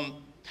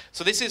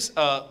 So this is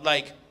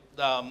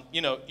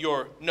you know,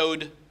 your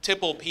node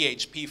tipple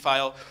PHP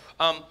file.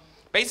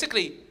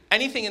 Basically,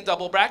 anything in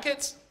double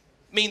brackets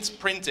means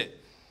print it.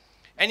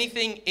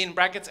 Anything in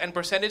brackets and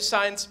percentage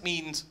signs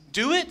means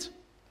do it.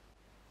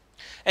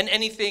 And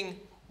anything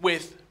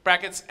with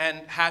brackets and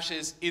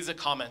hashes is a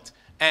comment.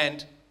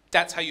 And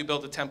that's how you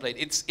build a template.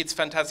 It's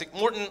fantastic.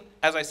 Morton,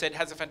 as I said,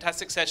 has a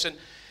fantastic session.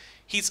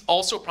 He's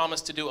also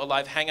promised to do a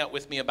live hangout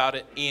with me about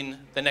it in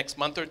the next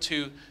month or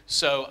two.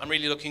 So I'm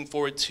really looking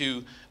forward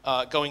to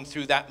going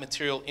through that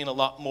material in a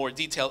lot more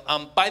detail.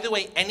 By the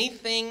way,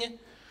 anything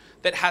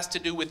that has to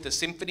do with the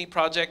Symfony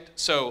project,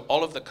 so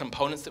all of the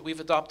components that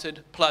we've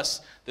adopted, plus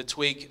the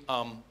Twig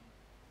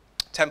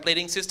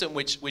templating system,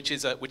 which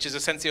is a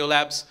Sensio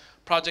Labs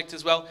project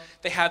as well,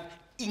 they have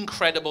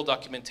incredible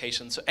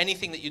documentation. So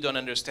anything that you don't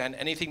understand,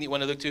 anything that you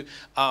want to look to,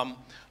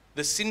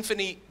 the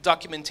Symfony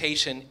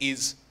documentation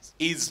is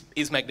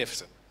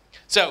magnificent.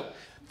 So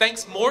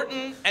thanks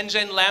Morton and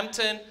Jen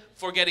Lampton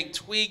for getting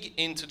Twig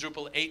into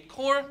Drupal 8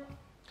 core.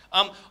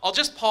 I'll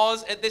just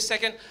pause at this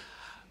second.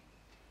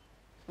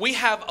 We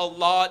have a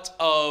lot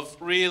of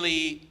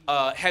really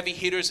heavy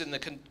hitters in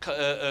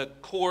the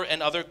core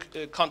and other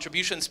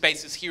contribution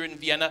spaces here in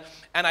Vienna,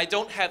 and I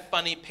don't have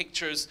funny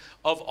pictures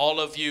of all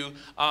of you.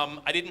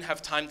 I didn't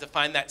have time to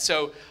find that,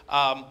 so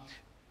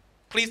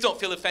please don't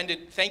feel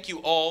offended. Thank you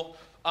all.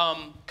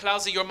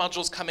 Klause, your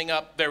module's coming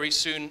up very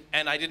soon,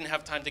 and I didn't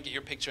have time to get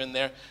your picture in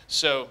there.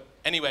 So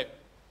anyway.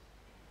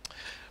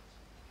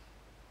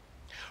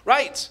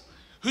 Right,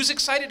 who's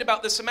excited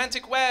about the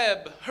semantic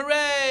web?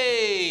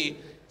 Hooray!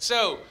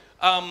 So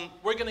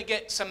we're going to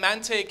get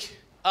semantic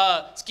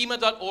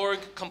schema.org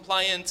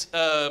compliant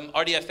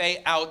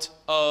RDFA out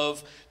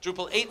of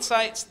Drupal 8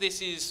 sites.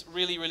 This is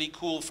really, really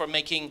cool for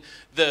making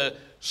the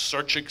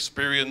search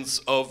experience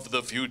of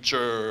the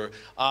future.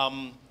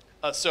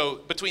 So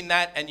between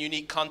that and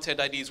unique content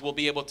IDs, we'll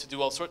be able to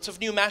do all sorts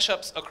of new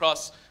mashups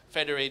across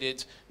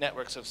federated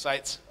networks of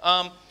sites.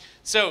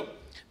 So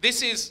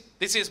this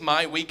is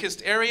my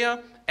weakest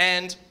area,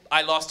 and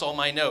I lost all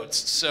my notes.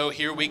 So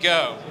here we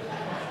go.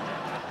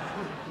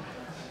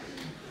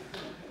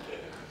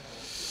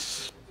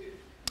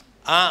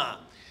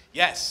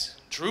 Yes,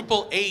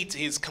 Drupal 8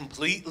 is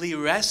completely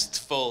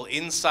restful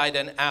inside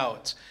and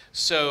out.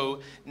 So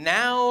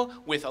now,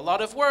 with a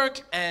lot of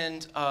work,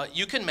 and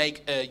you can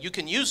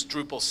use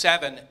Drupal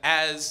 7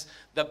 as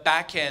the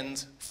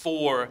backend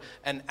for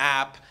an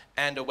app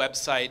and a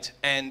website,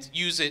 and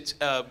use it,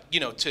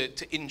 you know, to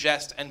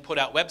ingest and put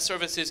out web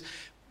services.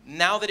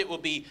 Now that it will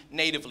be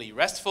natively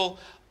RESTful,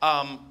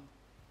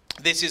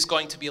 this is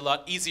going to be a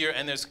lot easier,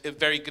 and there's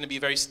going to be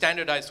very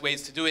standardized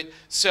ways to do it.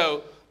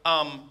 So,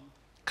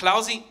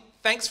 Klause,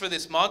 thanks for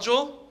this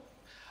module.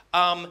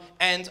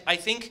 And I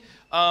think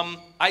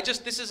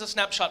this is a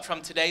snapshot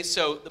from today,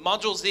 so the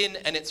module's in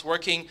and it's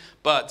working,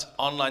 but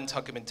online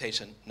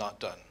documentation, not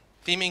done.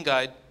 Theming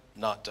guide,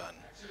 not done.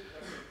 Actually, the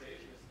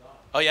documentation is done.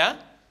 Oh yeah?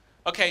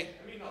 Okay.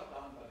 I mean, not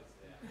done, but it's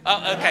there.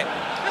 Oh, okay.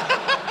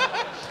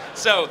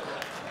 So,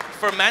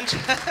 for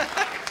Manchester,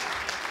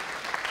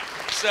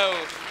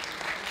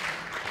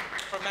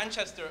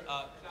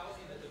 Klause,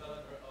 the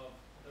developer of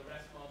the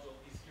REST module,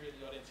 is here in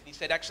the audience, and he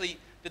said, actually,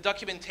 the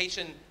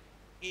documentation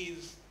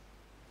is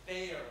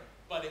there,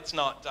 but it's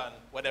not done,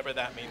 whatever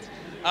that means.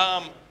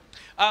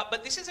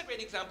 But this is a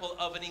great example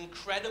of an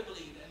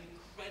incredibly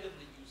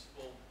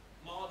useful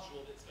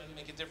module that's going to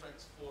make a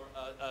difference for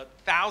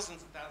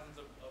thousands and thousands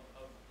of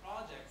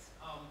projects.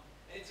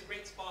 And it's a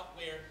great spot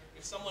where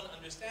if someone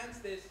understands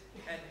this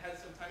and has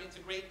some time, it's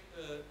a great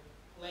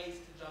place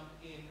to jump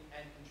in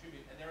and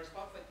contribute. And there are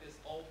spots like this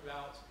all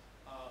throughout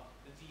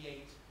the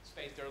D8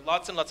 space. There are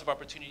lots and lots of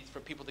opportunities for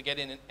people to get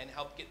in and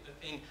help get the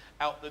thing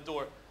out the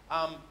door.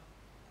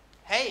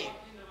 Hey.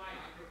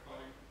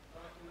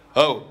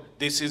 Oh,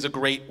 this is a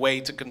great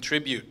way to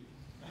contribute.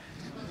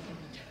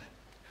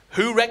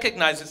 Who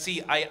recognizes,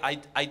 see,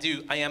 I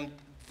do, I am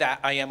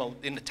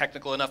in the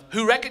technical enough.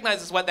 Who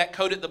recognizes what that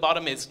code at the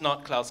bottom is?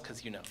 Not Klaus,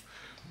 because you know.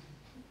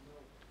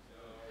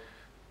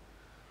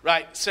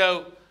 Right,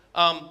 so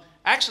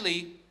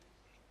actually,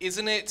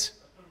 isn't it?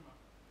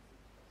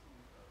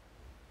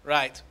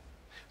 Right.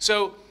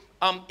 So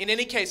in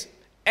any case,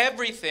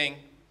 everything,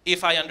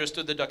 if I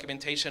understood the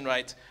documentation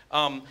right,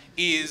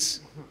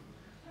 is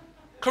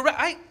correct.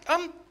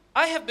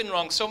 I have been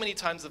wrong so many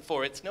times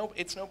before. It's no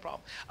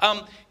problem.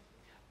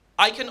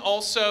 I can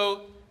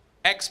also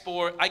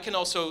export. I can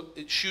also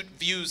shoot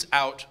views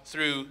out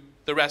through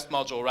the REST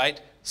module, right?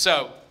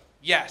 So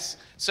yes.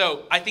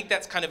 So I think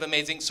that's kind of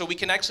amazing. So we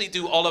can actually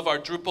do all of our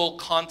Drupal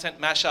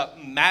content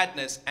mashup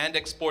madness and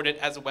export it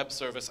as a web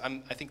service.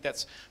 I think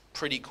that's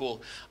pretty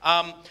cool.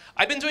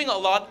 I've been doing a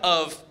lot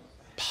of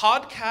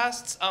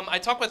podcasts. I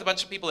talk with a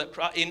bunch of people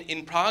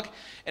in Prague,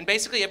 and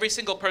basically every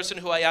single person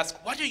who I ask,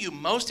 what are you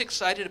most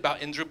excited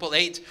about in Drupal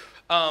 8?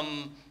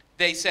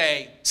 They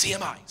say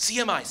CMI,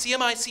 CMI,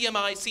 CMI,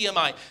 CMI,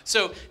 CMI.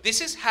 So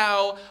this is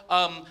how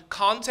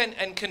content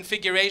and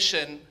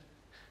configuration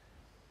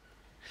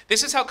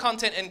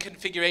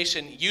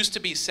used to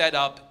be set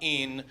up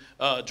in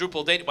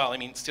Drupal data. Well, I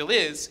mean, still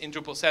is in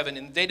Drupal 7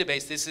 in the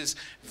database. This is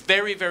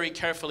very, very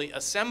carefully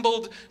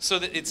assembled so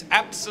that it's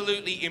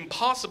absolutely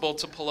impossible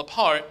to pull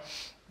apart.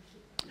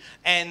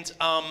 And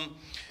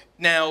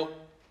now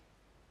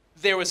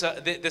there was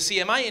the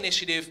CMI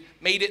initiative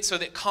made it so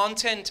that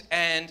content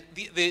and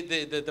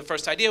the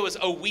first idea was,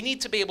 oh, we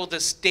need to be able to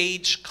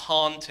stage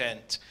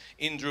content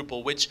in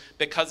Drupal, which,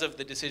 because of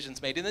the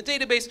decisions made in the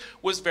database,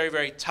 was very,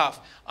 very tough.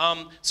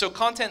 So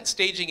content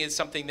staging is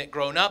something that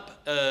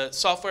grown-up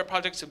software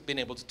projects have been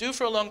able to do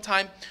for a long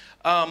time.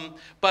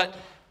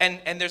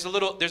 And there's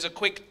a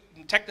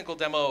quick technical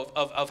demo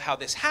of how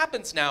this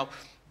happens now.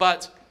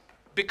 But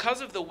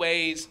because of the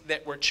ways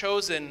that were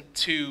chosen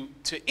to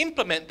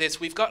implement this,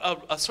 we've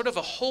got a sort of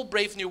a whole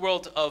brave new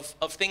world of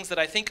things that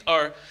I think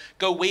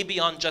go way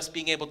beyond just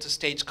being able to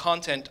stage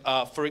content.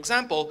 For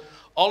example,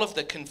 all of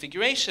the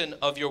configuration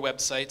of your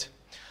website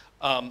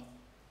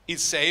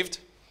is saved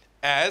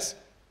as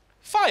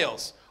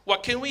files.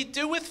 What can we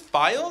do with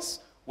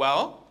files?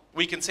 Well,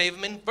 we can save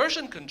them in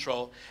version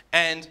control.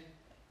 And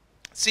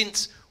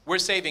since we're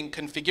saving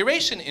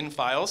configuration in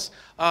files,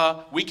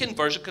 we can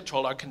version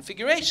control our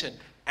configuration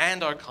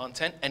and our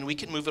content, and we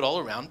can move it all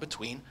around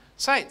between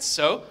sites.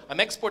 So I'm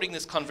exporting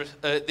this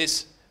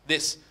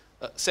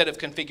set of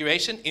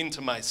configuration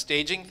into my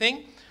staging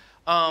thing.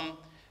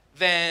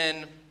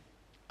 Then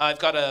I've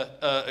got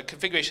a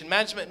configuration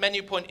management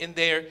menu point in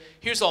there.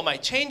 Here's all my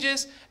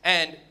changes.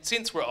 And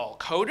since we're all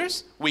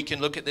coders, we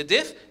can look at the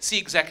diff, see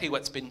exactly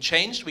what's been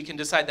changed. We can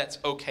decide that's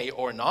OK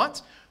or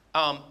not.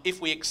 If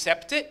we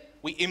accept it,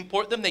 we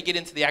import them. They get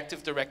into the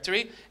Active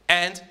Directory.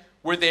 And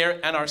we're there.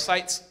 And our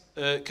site's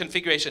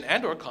configuration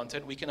and or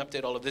content, we can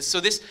update all of this. So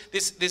this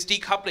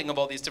decoupling of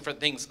all these different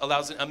things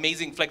allows an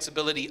amazing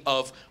flexibility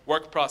of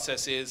work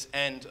processes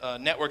and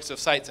networks of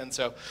sites. And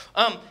so,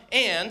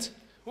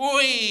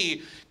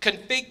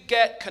 config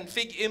get,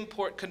 config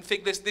import,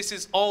 config this. This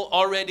is all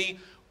already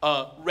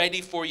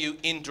ready for you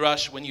in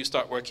Drush when you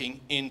start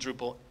working in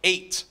Drupal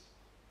 8.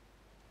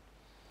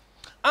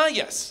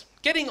 Yes,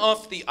 getting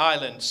off the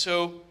island.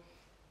 So,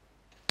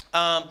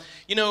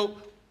 you know,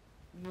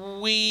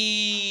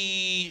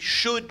 we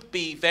should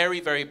be very,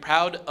 very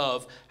proud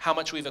of how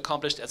much we've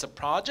accomplished as a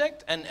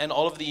project and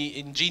all of the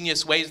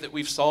ingenious ways that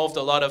we've solved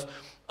a lot of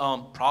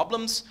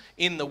problems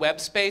in the web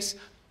space.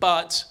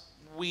 But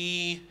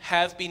we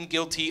have been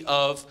guilty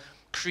of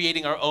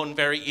creating our own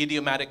very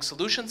idiomatic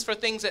solutions for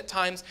things at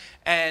times.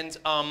 And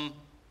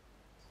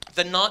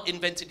the not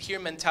invented here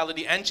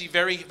mentality, Angie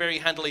very, very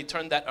handily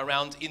turned that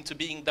around into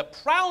being the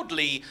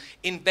proudly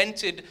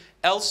invented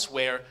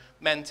elsewhere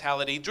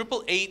mentality.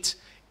 Drupal 8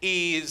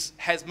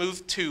 has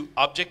moved to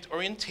object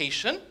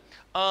orientation.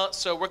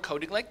 So we're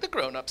coding like the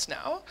grown-ups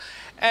now.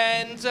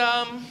 And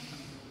I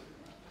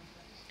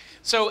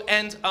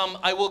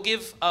will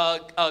give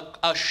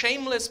a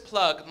shameless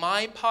plug.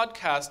 My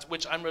podcast,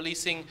 which I'm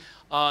releasing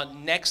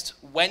next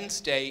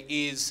Wednesday,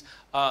 is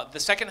the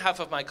second half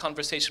of my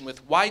conversation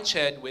with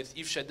Wyched, with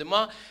Yves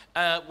Chedema,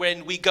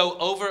 when we go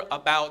over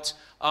about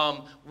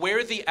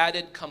where the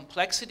added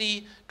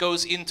complexity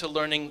goes into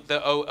learning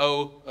the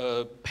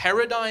OO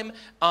paradigm,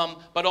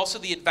 but also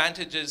the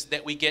advantages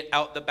that we get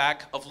out the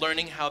back of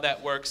learning how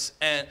that works,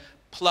 and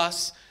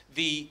plus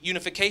the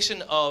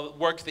unification of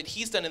work that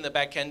he's done in the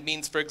back end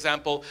means, for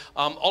example,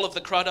 all of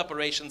the CRUD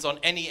operations on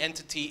any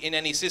entity in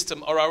any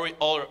system are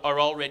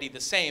already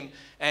the same.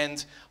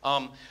 And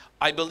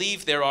I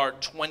believe there are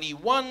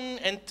 21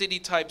 entity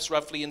types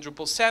roughly in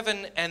Drupal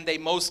 7, and they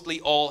mostly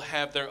all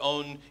have their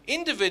own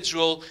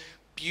individual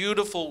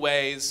beautiful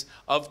ways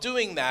of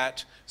doing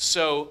that.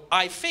 So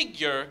I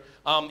figure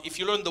if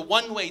you learn the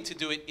one way to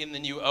do it in the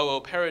new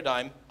OO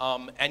paradigm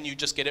and you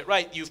just get it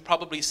right, you've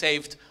probably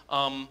saved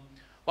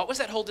what was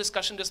that whole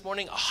discussion this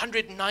morning?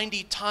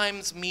 190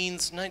 times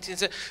means 19.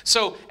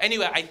 So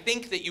anyway, I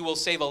think that you will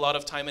save a lot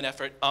of time and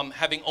effort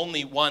having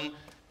only one,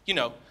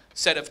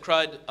 set of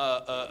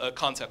CRUD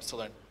concepts to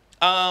learn.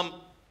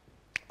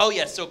 Oh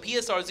yes, so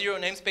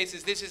PSR0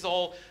 namespaces, this is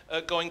all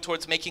going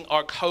towards making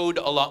our code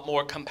a lot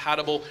more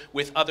compatible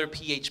with other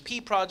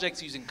PHP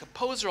projects using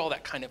Composer, all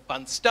that kind of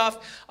fun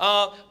stuff.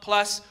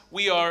 Plus,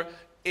 we are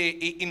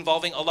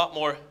involving a lot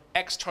more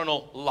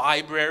external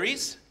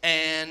libraries,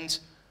 and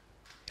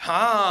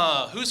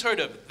who's heard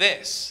of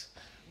this?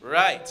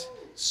 Right.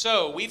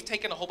 So we've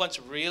taken a whole bunch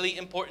of really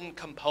important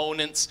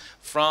components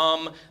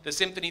from the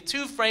Symfony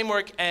 2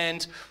 framework,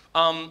 and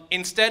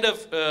instead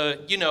of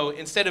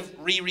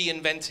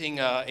reinventing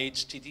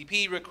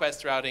HTTP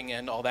request routing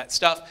and all that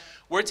stuff,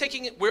 we're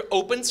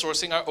open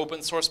sourcing our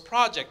open source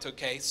project,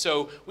 okay?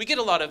 So we get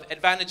a lot of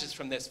advantages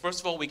from this.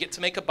 First of all, we get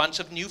to make a bunch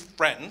of new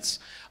friends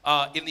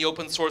in the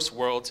open source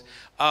world,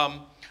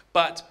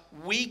 but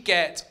we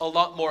get a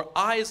lot more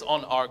eyes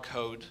on our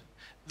code,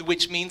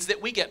 which means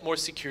that we get more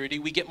security,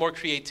 we get more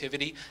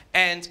creativity,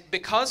 and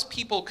because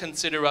people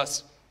consider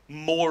us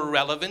more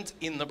relevant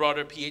in the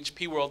broader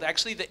PHP world,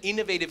 actually the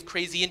innovative,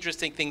 crazy,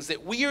 interesting things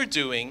that we are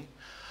doing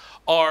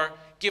are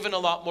given a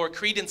lot more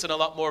credence and a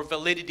lot more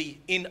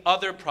validity in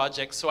other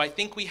projects. So I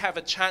think we have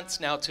a chance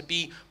now to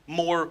be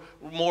more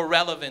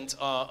relevant,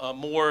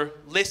 more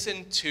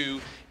listened to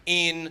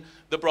in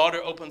the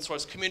broader open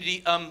source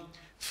community.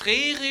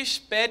 Friedrich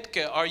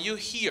Bethke, are you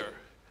here?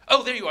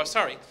 Oh, there you are,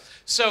 sorry.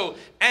 So,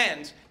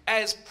 and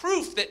as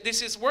proof that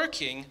this is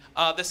working,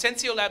 the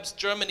Sensio Labs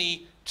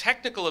Germany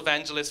technical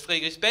evangelist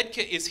Friedrich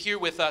Bethke is here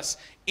with us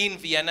in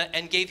Vienna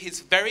and gave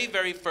his very,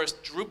 very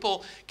first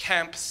Drupal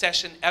camp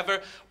session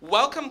ever.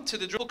 Welcome to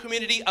the Drupal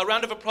community. A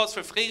round of applause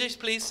for Friedrich,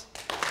 please.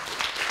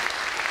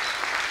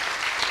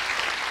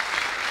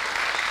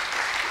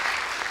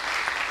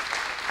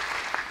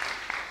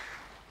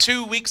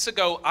 2 weeks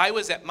ago, I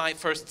was at my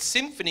first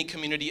Symfony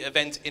community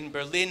event in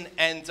Berlin,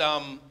 and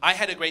I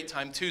had a great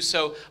time too.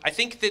 So I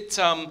think that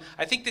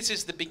this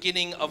is the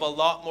beginning of a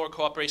lot more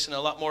cooperation, a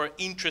lot more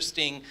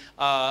interesting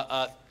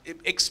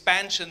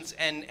expansions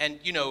and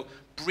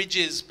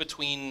bridges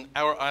between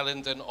our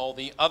island and all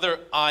the other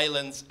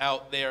islands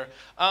out there.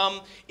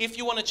 If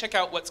you want to check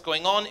out what's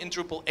going on in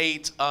Drupal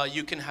 8,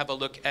 you can have a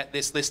look at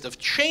this list of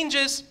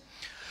changes.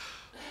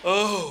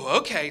 Oh,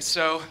 okay.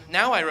 So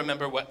now I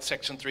remember what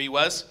section 3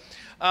 was.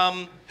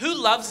 Who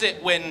loves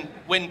it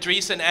when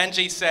Dries and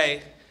Angie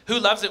say, who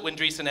loves it when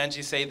Dries and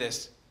Angie say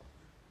this?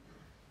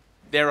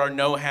 There are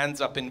no hands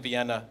up in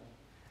Vienna.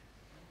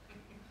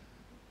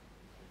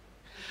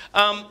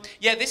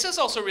 Yeah, this is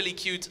also really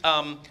cute.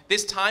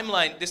 This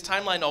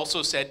timeline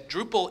also said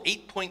Drupal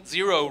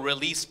 8.0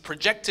 release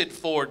projected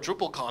for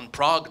DrupalCon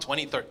Prague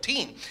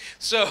 2013.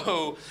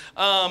 So,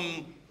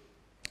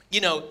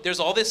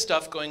 there's all this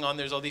stuff going on.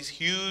 There's all these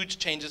huge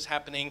changes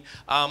happening.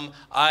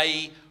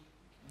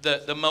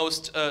 The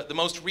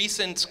most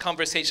recent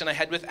conversation I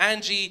had with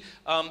Angie,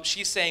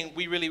 she's saying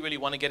we really, really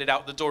want to get it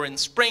out the door in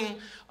spring.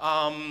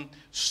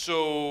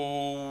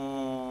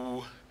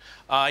 So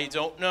I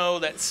don't know.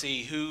 Let's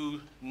see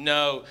who.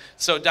 No.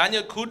 So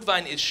Daniel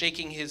Kudwein is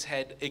shaking his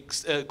head.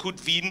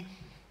 Kudwein.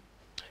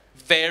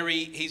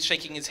 He's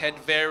shaking his head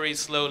very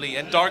slowly,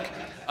 and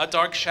a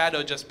dark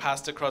shadow just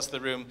passed across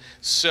the room.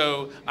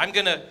 So I'm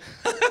gonna.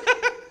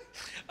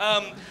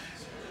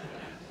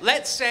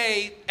 Let's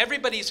say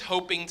everybody's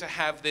hoping to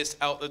have this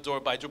out the door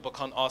by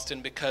DrupalCon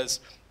Austin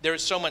because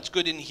there's so much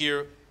good in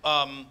here.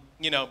 On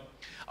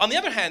the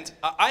other hand,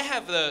 I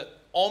have the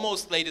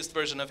almost latest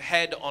version of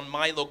Head on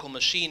my local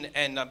machine,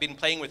 and I've been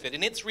playing with it,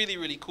 and it's really,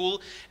 really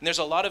cool. And there's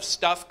a lot of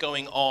stuff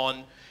going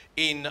on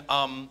in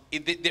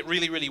that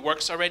really, really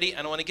works already,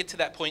 and I want to get to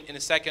that point in a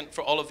second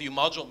for all of you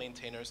module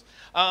maintainers.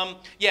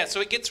 Yeah, so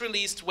it gets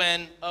released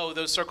when,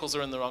 those circles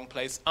are in the wrong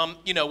place.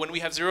 When we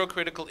have 0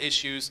 critical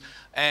issues,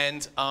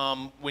 and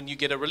when you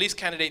get a release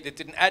candidate that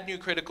didn't add new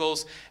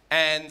criticals,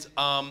 and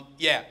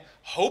yeah,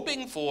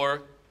 hoping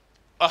for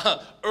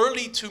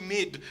early to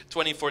mid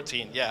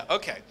 2014. Yeah,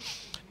 okay,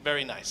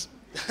 very nice.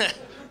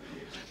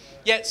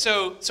 Yeah,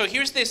 so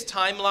here's this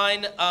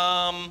timeline.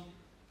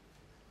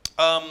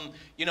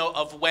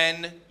 Of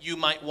when you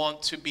might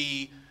want to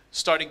be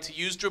starting to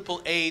use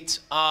Drupal 8.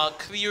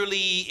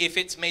 Clearly, if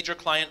it's major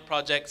client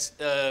projects,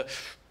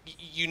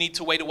 you need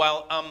to wait a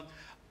while.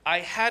 I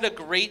had a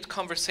great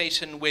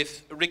conversation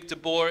with Rick de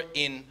Boer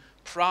in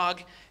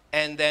Prague,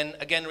 and then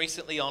again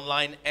recently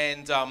online,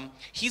 and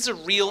he's a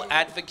real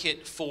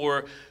advocate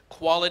for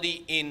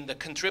quality in the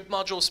contrib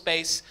module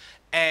space,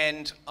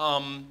 and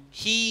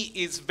he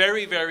is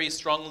very, very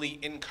strongly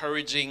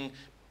encouraging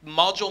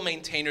module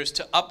maintainers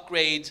to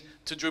upgrade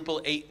to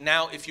Drupal 8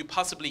 now if you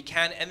possibly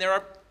can. And there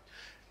are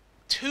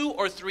 2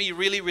 or 3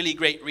 really, really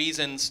great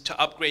reasons to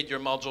upgrade your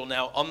module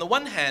now. On the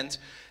one hand,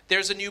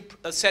 there's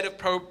a set of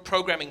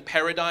programming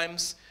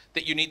paradigms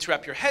that you need to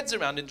wrap your heads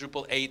around in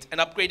Drupal 8, and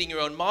upgrading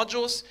your own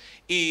modules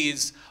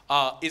is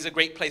a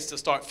great place to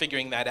start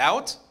figuring that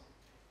out.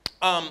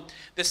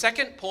 The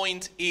second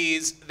point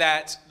is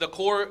that the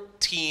core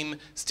team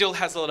still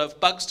has a lot of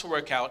bugs to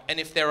work out, and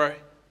if there are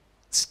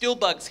still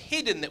bugs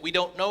hidden that we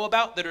don't know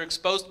about that are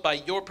exposed by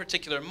your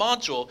particular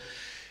module,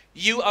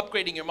 you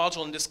upgrading your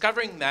module and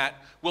discovering that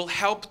will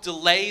help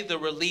delay the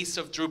release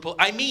of Drupal.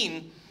 I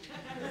mean,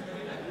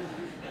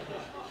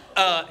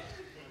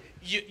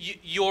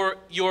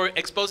 you're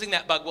exposing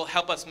that bug will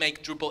help us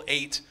make Drupal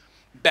 8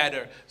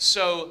 better.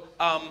 So,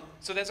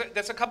 so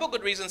there's a couple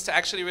good reasons to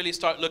actually really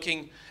start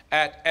looking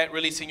at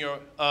releasing your,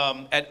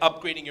 at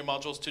upgrading your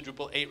modules to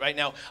Drupal 8 right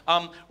now.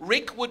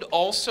 Rick would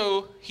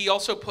also, he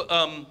also put,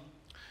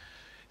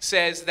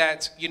 says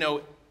that, you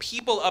know,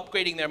 people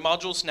upgrading their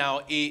modules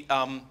now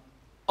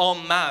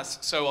en masse,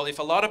 so if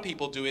a lot of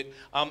people do it,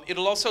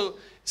 it'll also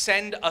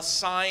send a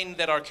sign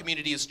that our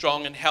community is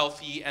strong and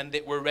healthy and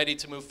that we're ready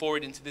to move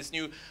forward into this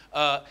new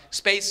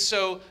space.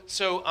 So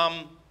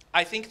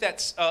I think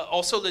that's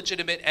also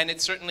legitimate, and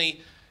it's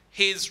certainly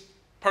his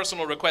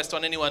personal request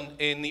on anyone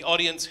in the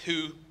audience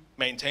who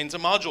maintains a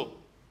module.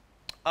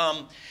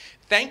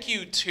 Thank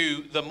you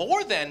to the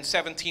more than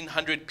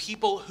 1,700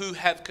 people who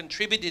have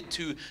contributed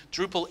to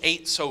Drupal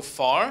 8 so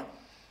far.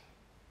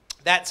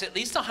 That's at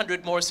least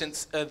 100 more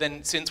since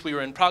we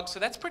were in Prague, so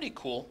that's pretty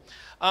cool.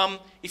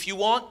 If you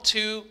want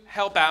to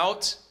help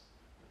out,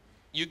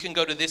 you can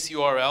go to this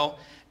URL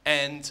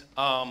and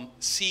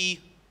see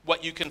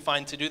what you can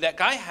find to do. That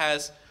guy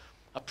has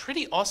a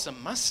pretty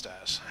awesome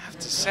mustache, I have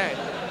to say.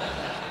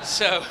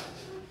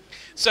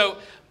 So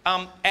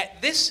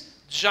at this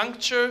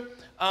juncture,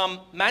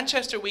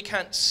 Manchester, we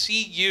can't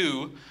see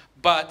you,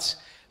 but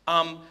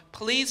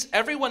please,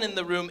 everyone in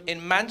the room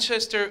in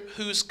Manchester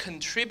who's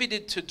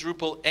contributed to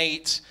Drupal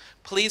 8,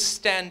 please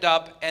stand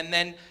up, and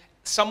then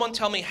someone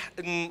tell me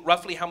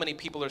roughly how many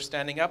people are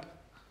standing up.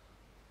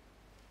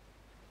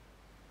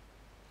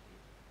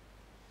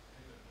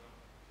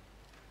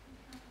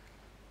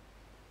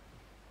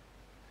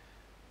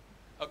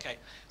 Okay,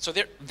 so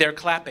they're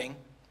clapping.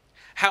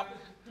 How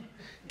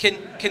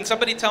can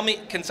somebody tell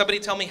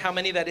me how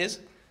many that is?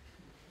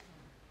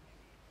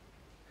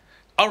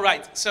 All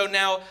right, so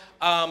now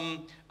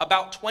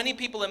about 20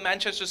 people in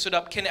Manchester stood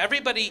up. Can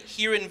everybody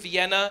here in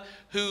Vienna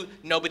who,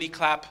 nobody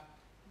clap.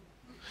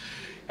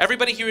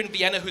 Everybody here in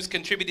Vienna who's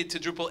contributed to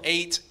Drupal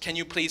 8, can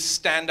you please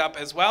stand up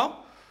as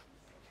well?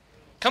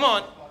 Come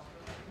on.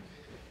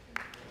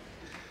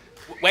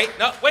 Wait,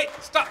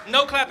 stop,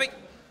 no clapping.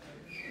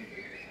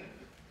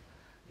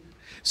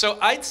 So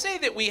I'd say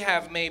that we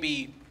have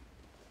maybe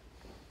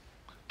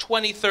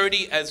 20,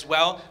 30 as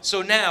well.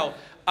 So now,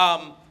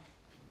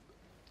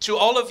 to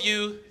all of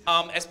you,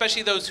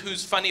 especially those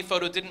whose funny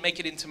photo didn't make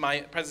it into my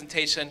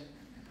presentation,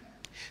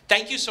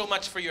 thank you so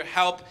much for your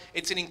help.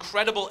 It's an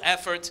incredible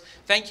effort.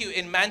 Thank you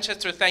in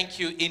Manchester, thank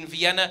you in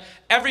Vienna.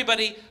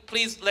 Everybody,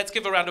 please, let's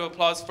give a round of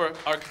applause for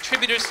our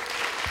contributors.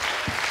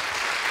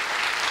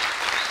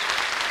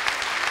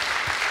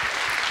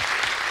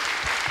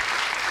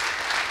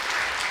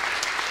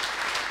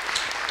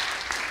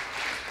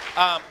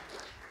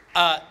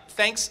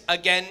 Thanks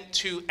again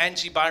to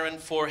Angie Byron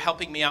for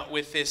helping me out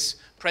with this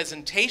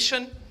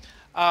presentation.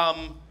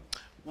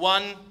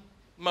 One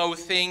more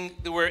thing,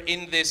 we're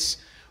in this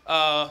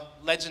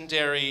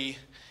legendary,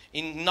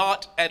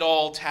 not at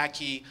all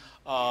tacky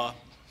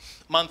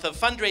month of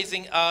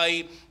fundraising.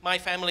 My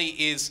family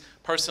is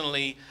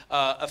personally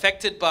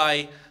affected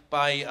by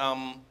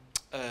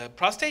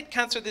prostate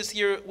cancer this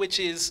year, which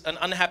is an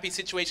unhappy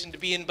situation to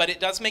be in, but it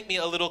does make me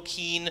a little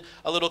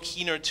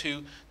keener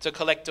to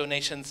collect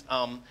donations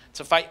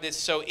to fight this.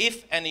 So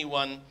if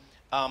anyone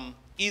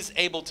is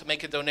able to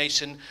make a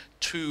donation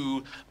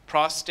to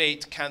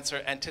prostate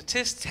cancer and to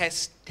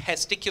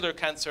testicular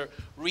cancer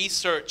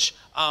research,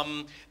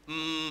 I'm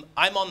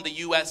on the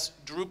US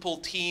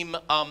Drupal team.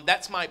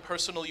 That's my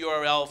personal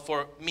URL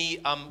for me.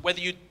 Whether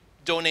you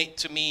donate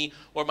to me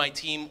or my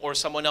team or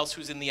someone else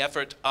who's in the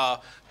effort,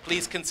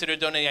 please consider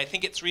donating. I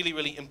think it's really,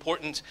 really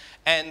important.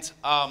 And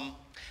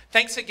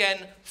thanks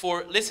again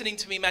for listening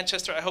to me,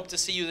 Manchester. I hope to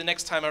see you the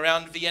next time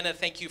around. Vienna,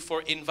 thank you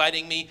for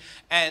inviting me.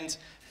 And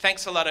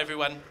thanks a lot,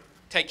 everyone.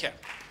 Take care.